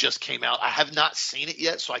film that just came out. I have not seen it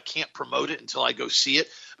yet, so I can't promote it until I go see it.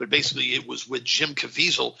 But basically, it was with Jim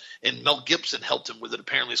Caviezel, and Mel Gibson helped him with it.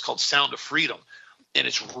 Apparently, it's called Sound of Freedom, and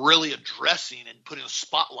it's really addressing and putting a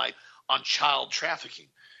spotlight on child trafficking.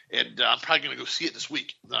 And I'm probably going to go see it this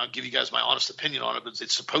week. I'll give you guys my honest opinion on it, but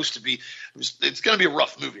it's supposed to be – it's going to be a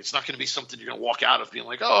rough movie. It's not going to be something you're going to walk out of being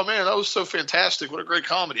like, oh, man, that was so fantastic. What a great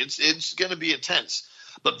comedy. It's going to be intense.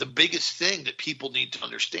 But the biggest thing that people need to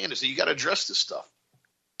understand is that you got to address this stuff.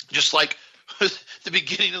 Just like the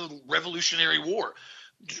beginning of the Revolutionary War.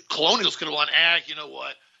 Colonials could have gone, you know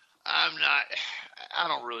what? I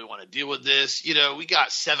don't really want to deal with this. You know, we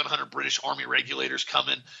got 700 British Army regulators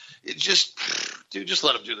coming. Just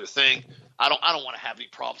let them do their thing. I don't want to have any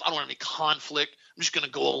problems. I don't want any conflict. I'm just going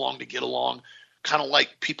to go along to get along, kind of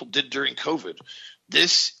like people did during COVID.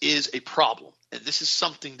 This is a problem, and this is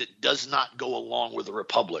something that does not go along with a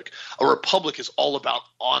republic. A republic is all about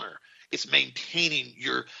honor. It's maintaining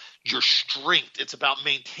your strength. It's about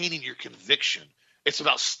maintaining your conviction. It's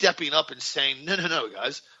about stepping up and saying, no,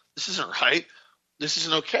 guys, this isn't right. This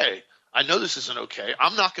isn't okay. I know this isn't okay.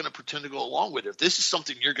 I'm not going to pretend to go along with it. If this is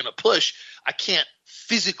something you're going to push, I can't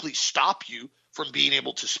physically stop you from being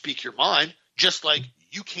able to speak your mind, just like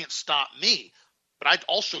you can't stop me. But I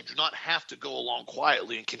also do not have to go along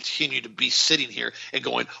quietly and continue to be sitting here and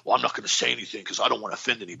going, well, I'm not going to say anything because I don't want to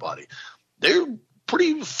offend anybody. They're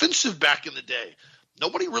pretty offensive back in the day.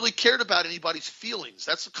 Nobody really cared about anybody's feelings.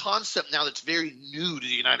 That's a concept now that's very new to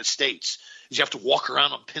the United States. Is you have to walk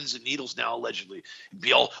around on pins and needles now, allegedly, and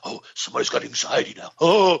be all, oh, somebody's got anxiety now.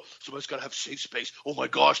 Oh, somebody's got to have safe space. Oh, my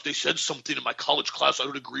gosh, they said something in my college class I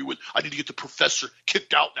don't agree with. I need to get the professor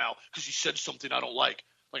kicked out now because he said something I don't like.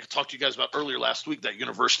 Like I talked to you guys about earlier last week, that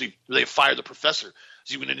university, they fired the professor.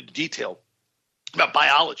 He went into detail about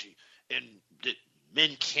biology and that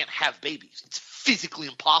men can't have babies. It's physically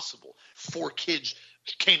impossible. 4 kids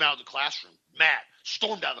came out of the classroom, mad,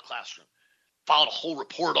 stormed out of the classroom, filed a whole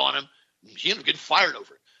report on him. He ended up getting fired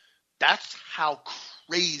over it. That's how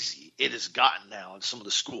crazy it has gotten now in some of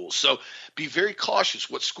the schools. So be very cautious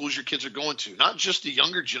what schools your kids are going to, not just the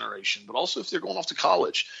younger generation, but also if they're going off to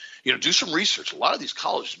college. You know, do some research. A lot of these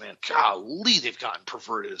colleges, man, golly, they've gotten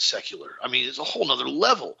perverted and secular. I mean, it's a whole nother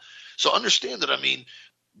level. So understand that, I mean,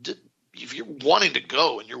 if you're wanting to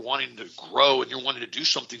go and you're wanting to grow and you're wanting to do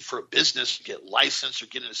something for a business, get licensed or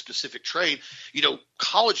get in a specific trade, you know,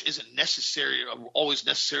 college isn't always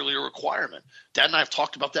necessarily a requirement. Dad and I have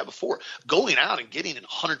talked about that before. Going out and getting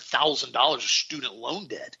 $100,000 of student loan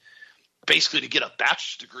debt, basically to get a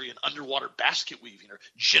bachelor's degree in underwater basket weaving or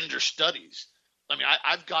gender studies. I mean,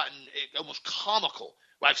 I've gotten almost comical.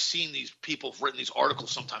 I've seen these people have written these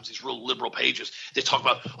articles sometimes, these real liberal pages. They talk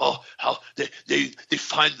about, how they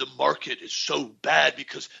find the market is so bad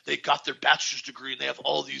because they got their bachelor's degree and they have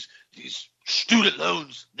all these student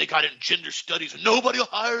loans. They got it in gender studies and nobody will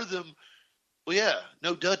hire them. Well, yeah,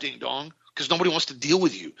 no duh, ding dong, because nobody wants to deal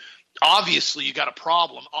with you. Obviously, you got a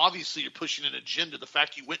problem. Obviously, you're pushing an agenda. The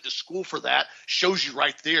fact you went to school for that shows you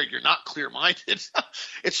right there you're not clear-minded.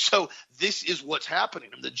 And so this is what's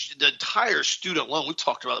happening. And the entire student loan, we've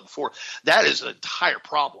talked about it before, that is an entire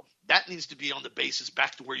problem. That needs to be on the basis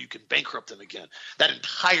back to where you can bankrupt them again. That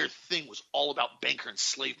entire thing was all about banker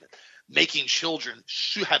enslavement, making children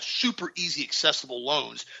have super easy accessible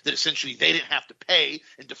loans that essentially they didn't have to pay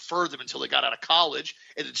and defer them until they got out of college.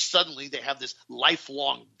 And then suddenly they have this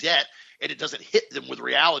lifelong debt and it doesn't hit them with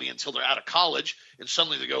reality until they're out of college. And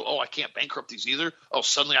suddenly they go, oh, I can't bankrupt these either. Oh,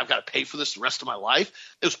 suddenly I've got to pay for this the rest of my life.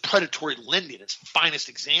 It was predatory lending, its finest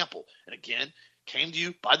example. And again, came to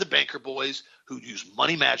you by the banker boys who use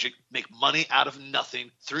money magic, make money out of nothing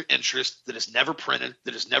through interest that is never printed,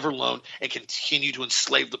 that is never loaned, and continue to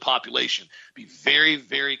enslave the population. Be very,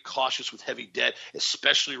 very cautious with heavy debt,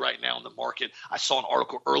 especially right now in the market. I saw an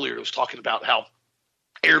article earlier that was talking about how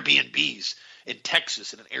Airbnbs in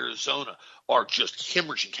Texas and in Arizona are just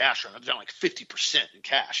hemorrhaging cash right now. They're down like 50% in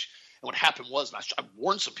cash. And what happened was, and I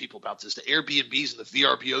warned some people about this, the Airbnbs and the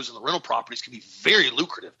VRBOs and the rental properties can be very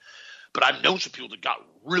lucrative. But I've known some people that got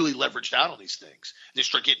really leveraged out on these things. They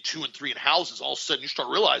start getting 2 and 3 in houses. All of a sudden, you start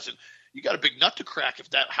realizing you got a big nut to crack if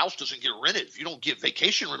that house doesn't get rented. If you don't get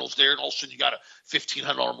vacation rentals there, and all of a sudden you got a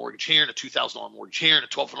 $1,500 mortgage here and a $2,000 mortgage here and a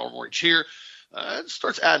 $1,200 mortgage here, it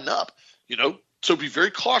starts adding up, you know. So be very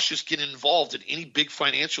cautious getting involved in any big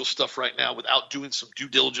financial stuff right now without doing some due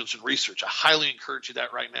diligence and research. I highly encourage you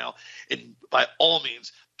that right now. And by all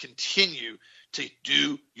means, continue to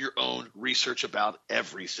do your own research about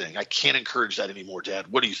everything. I can't encourage that anymore, Dad.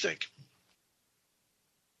 What do you think?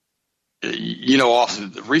 You know,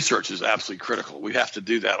 Austin, the research is absolutely critical. We have to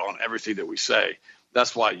do that on everything that we say.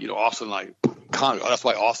 That's why, you know, Austin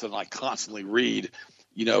and I constantly read,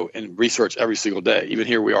 you know, and research every single day. Even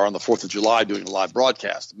here we are on the 4th of July doing a live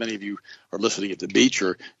broadcast. Many of you are listening at the beach,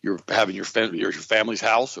 or you're having your family's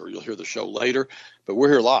house, or you'll hear the show later. But we're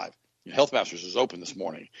here live. Health Masters is open this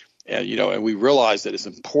morning. And, you know, and we realize that it's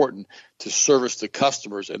important to service the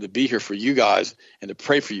customers and to be here for you guys and to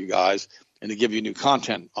pray for you guys and to give you new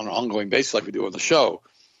content on an ongoing basis like we do on the show.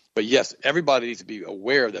 But yes, everybody needs to be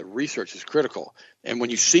aware that research is critical. And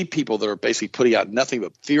when you see people that are basically putting out nothing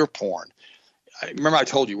but fear porn, remember I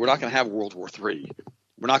told you we're not going to have World War III.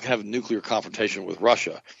 We're not going to have a nuclear confrontation with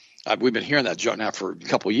Russia. We've been hearing that junk now for a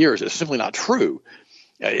couple of years. It's simply not true.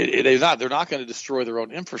 They're not going to destroy their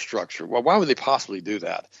own infrastructure. Well, why would they possibly do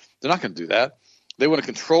that? They're not going to do that. They want to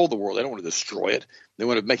control the world. They don't want to destroy it. They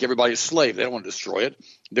want to make everybody a slave. They don't want to destroy it.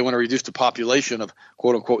 They want to reduce the population of,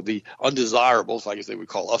 quote unquote, the undesirables, I guess they would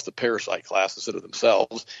call us the parasite class instead of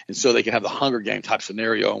themselves. And so they can have the Hunger Game type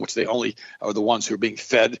scenario in which they only are the ones who are being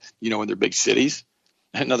fed, you know, in their big cities.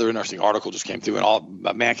 Another interesting article just came through, and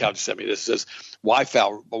Mancow just sent me this. It says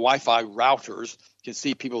Wi-Fi routers can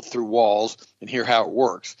see people through walls and hear how it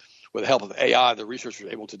works. With the help of AI, the researchers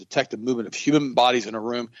were able to detect the movement of human bodies in a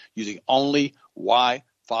room using only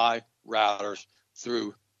Wi-Fi routers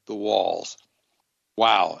through the walls.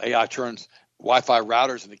 Wow. AI turns Wi-Fi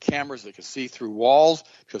routers into cameras that can see through walls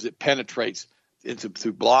because it penetrates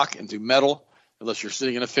through block and through metal unless you're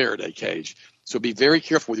sitting in a Faraday cage. So be very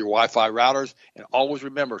careful with your Wi-Fi routers, and always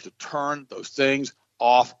remember to turn those things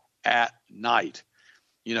off at night.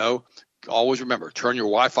 You know, always remember, turn your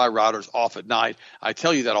Wi-Fi routers off at night. I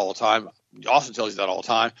tell you that all the time. Austin tells you that all the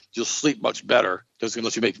time. You'll sleep much better because it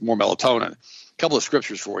lets you make more melatonin. A couple of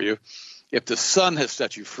scriptures for you. If the Son has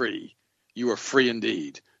set you free, you are free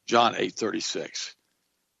indeed. John 8:36.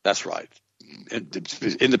 That's right.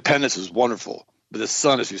 Independence is wonderful, but the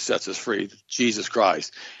Son is who sets us free, Jesus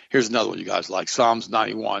Christ. Here's another one you guys like, Psalms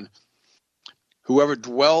 91. Whoever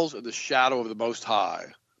dwells in the shadow of the Most High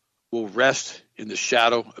will rest in the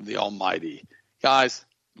shadow of the Almighty. Guys,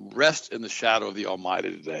 rest in the shadow of the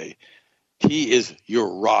Almighty today. He is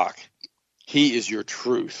your rock. He is your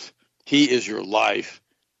truth. He is your life.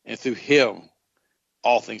 And through him,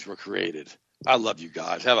 all things were created. I love you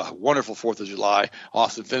guys. Have a wonderful 4th of July.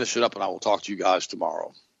 Austin, finish it up, and I will talk to you guys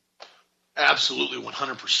tomorrow. Absolutely,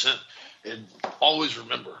 100%. And always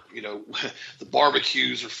remember, you know, the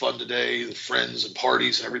barbecues are fun today, the friends and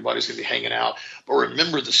parties, and everybody's going to be hanging out. But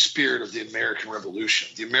remember the spirit of the American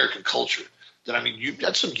Revolution, the American culture. That, I mean, you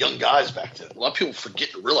had some young guys back then. A lot of people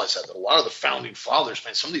forget to realize that a lot of the founding fathers,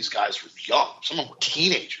 man, some of these guys were young. Some of them were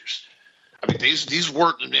teenagers. I mean, these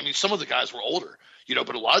weren't, I mean, some of the guys were older, you know,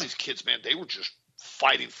 but a lot of these kids, man, they were just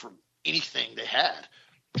fighting for anything they had,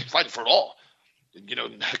 fighting for it all. You know,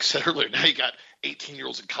 like I said earlier, now you got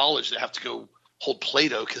 18-year-olds in college that have to go hold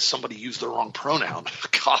Play-Doh because somebody used the wrong pronoun.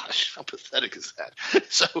 Gosh, how pathetic is that?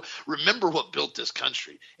 So remember what built this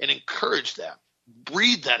country and encourage that.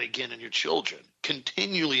 Breed that again in your children.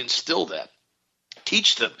 Continually instill that.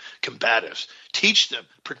 Teach them combatives. Teach them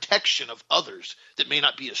protection of others that may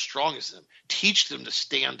not be as strong as them. Teach them to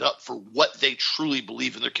stand up for what they truly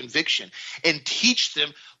believe in their conviction. And teach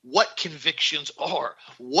them what convictions are,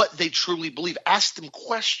 what they truly believe. Ask them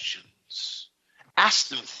questions. Ask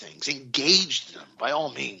them things. Engage them by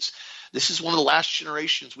all means. This is one of the last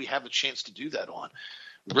generations we have a chance to do that on.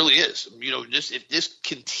 It really is. If this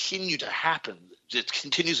continue to happen, it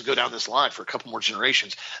continues to go down this line for a couple more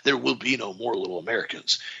generations, there will be no more little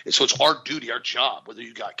Americans. And so it's our duty, our job, whether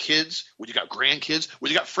you got kids, whether you got grandkids,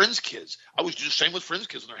 whether you got friends' kids. I always do the same with friends'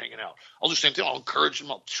 kids when they're hanging out. I'll do the same thing. I'll encourage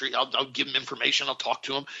them. I'll give them information. I'll talk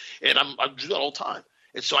to them. And I do that all the time.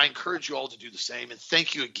 And so I encourage you all to do the same. And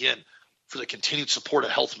thank you again for the continued support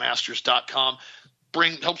of healthmasters.com.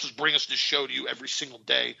 Helps us bring us this show to you every single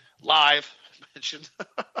day, live, mentioned,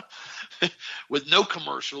 with no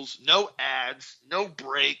commercials, no ads, no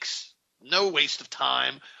breaks, no waste of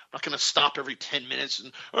time. I'm not going to stop every 10 minutes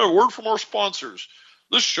and word from our sponsors.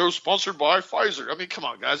 This show's sponsored by Pfizer. I mean, come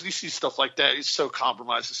on, guys. You see stuff like that. It's so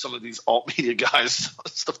compromised with some of these alt media guys,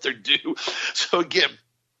 stuff they do. So again,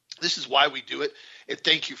 this is why we do it. And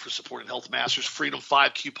thank you for supporting Health Masters. Freedom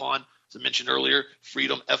 5 coupon. As I mentioned earlier,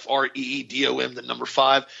 Freedom, FREEDOM, the number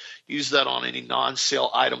 5. Use that on any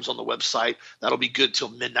non-sale items on the website. That'll be good till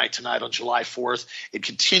midnight tonight on July 4th. And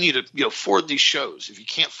continue to forward these shows. If you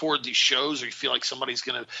can't forward these shows, or you feel like somebody's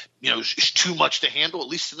going to, it's too much to handle, at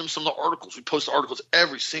least send them some of the articles. We post articles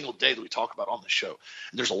every single day that we talk about on the show.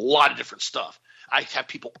 And there's a lot of different stuff. I have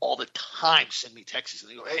people all the time send me texts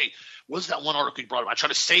and they go, hey, what's that one article you brought up? I try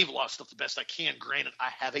to save a lot of stuff the best I can. Granted, I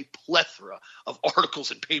have a plethora of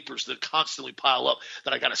articles and papers that constantly pile up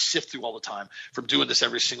that I got to sift through all the time from doing this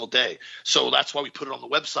every single day. So that's why we put it on the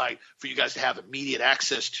website for you guys to have immediate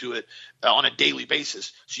access to it on a daily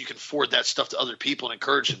basis, so you can forward that stuff to other people and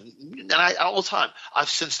encourage them. And I all the time, I've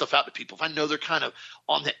sent stuff out to people. If I know they're kind of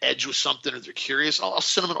on the edge with something or they're curious, I'll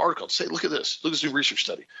send them an article and say, look at this. Look at this new research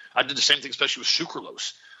study. I did the same thing, especially with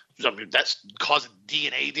sucralose. I mean, that's causing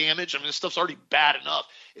DNA damage. I mean, this stuff's already bad enough.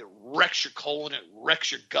 It wrecks your colon. It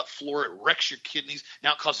wrecks your gut flora. It wrecks your kidneys.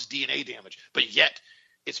 Now it causes DNA damage. But yet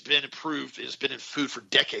it's been approved. It's been in food for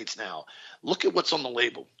decades now. Look at what's on the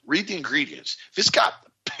label. Read the ingredients. If it's got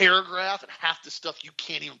a paragraph and half the stuff you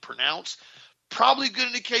can't even pronounce, probably a good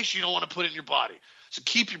indication you don't want to put it in your body. So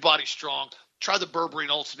keep your body strong. Try the Berberine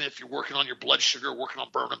Ultimate if you're working on your blood sugar, working on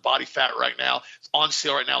burning body fat right now. It's on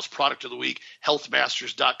sale right now. It's product of the week,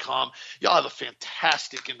 healthmasters.com. Y'all have a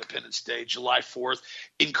fantastic Independence Day, July 4th.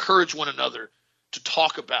 Encourage one another to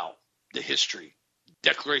talk about the history,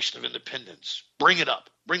 Declaration of Independence. Bring it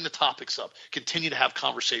up. Bring the topics up. Continue to have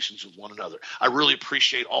conversations with one another. I really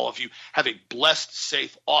appreciate all of you. Have a blessed,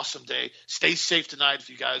 safe, awesome day. Stay safe tonight if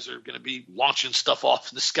you guys are going to be launching stuff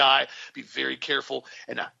off in the sky. Be very careful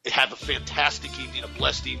and have a fantastic evening, a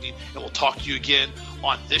blessed evening. And we'll talk to you again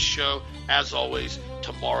on this show, as always,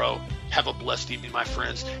 tomorrow. Have a blessed evening, my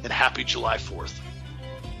friends, and happy July 4th.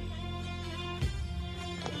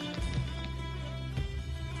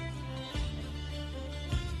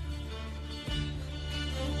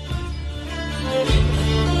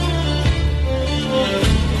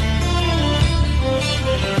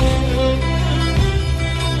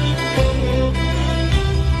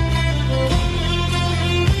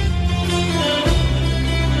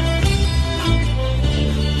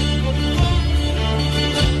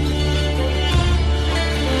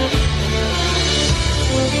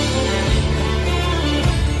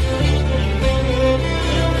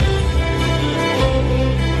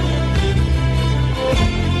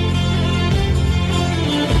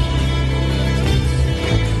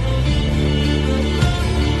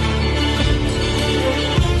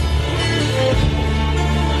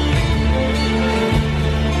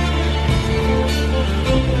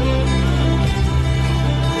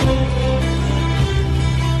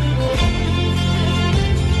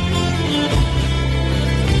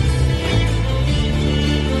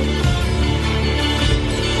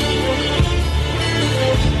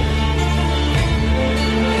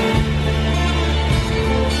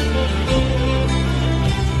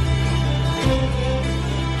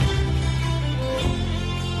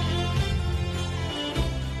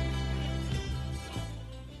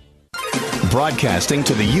 Broadcasting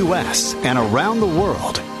to the U.S. and around the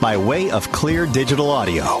world by way of clear digital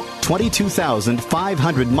audio,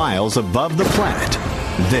 22,500 miles above the planet.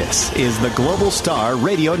 This is the Global Star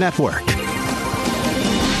Radio Network.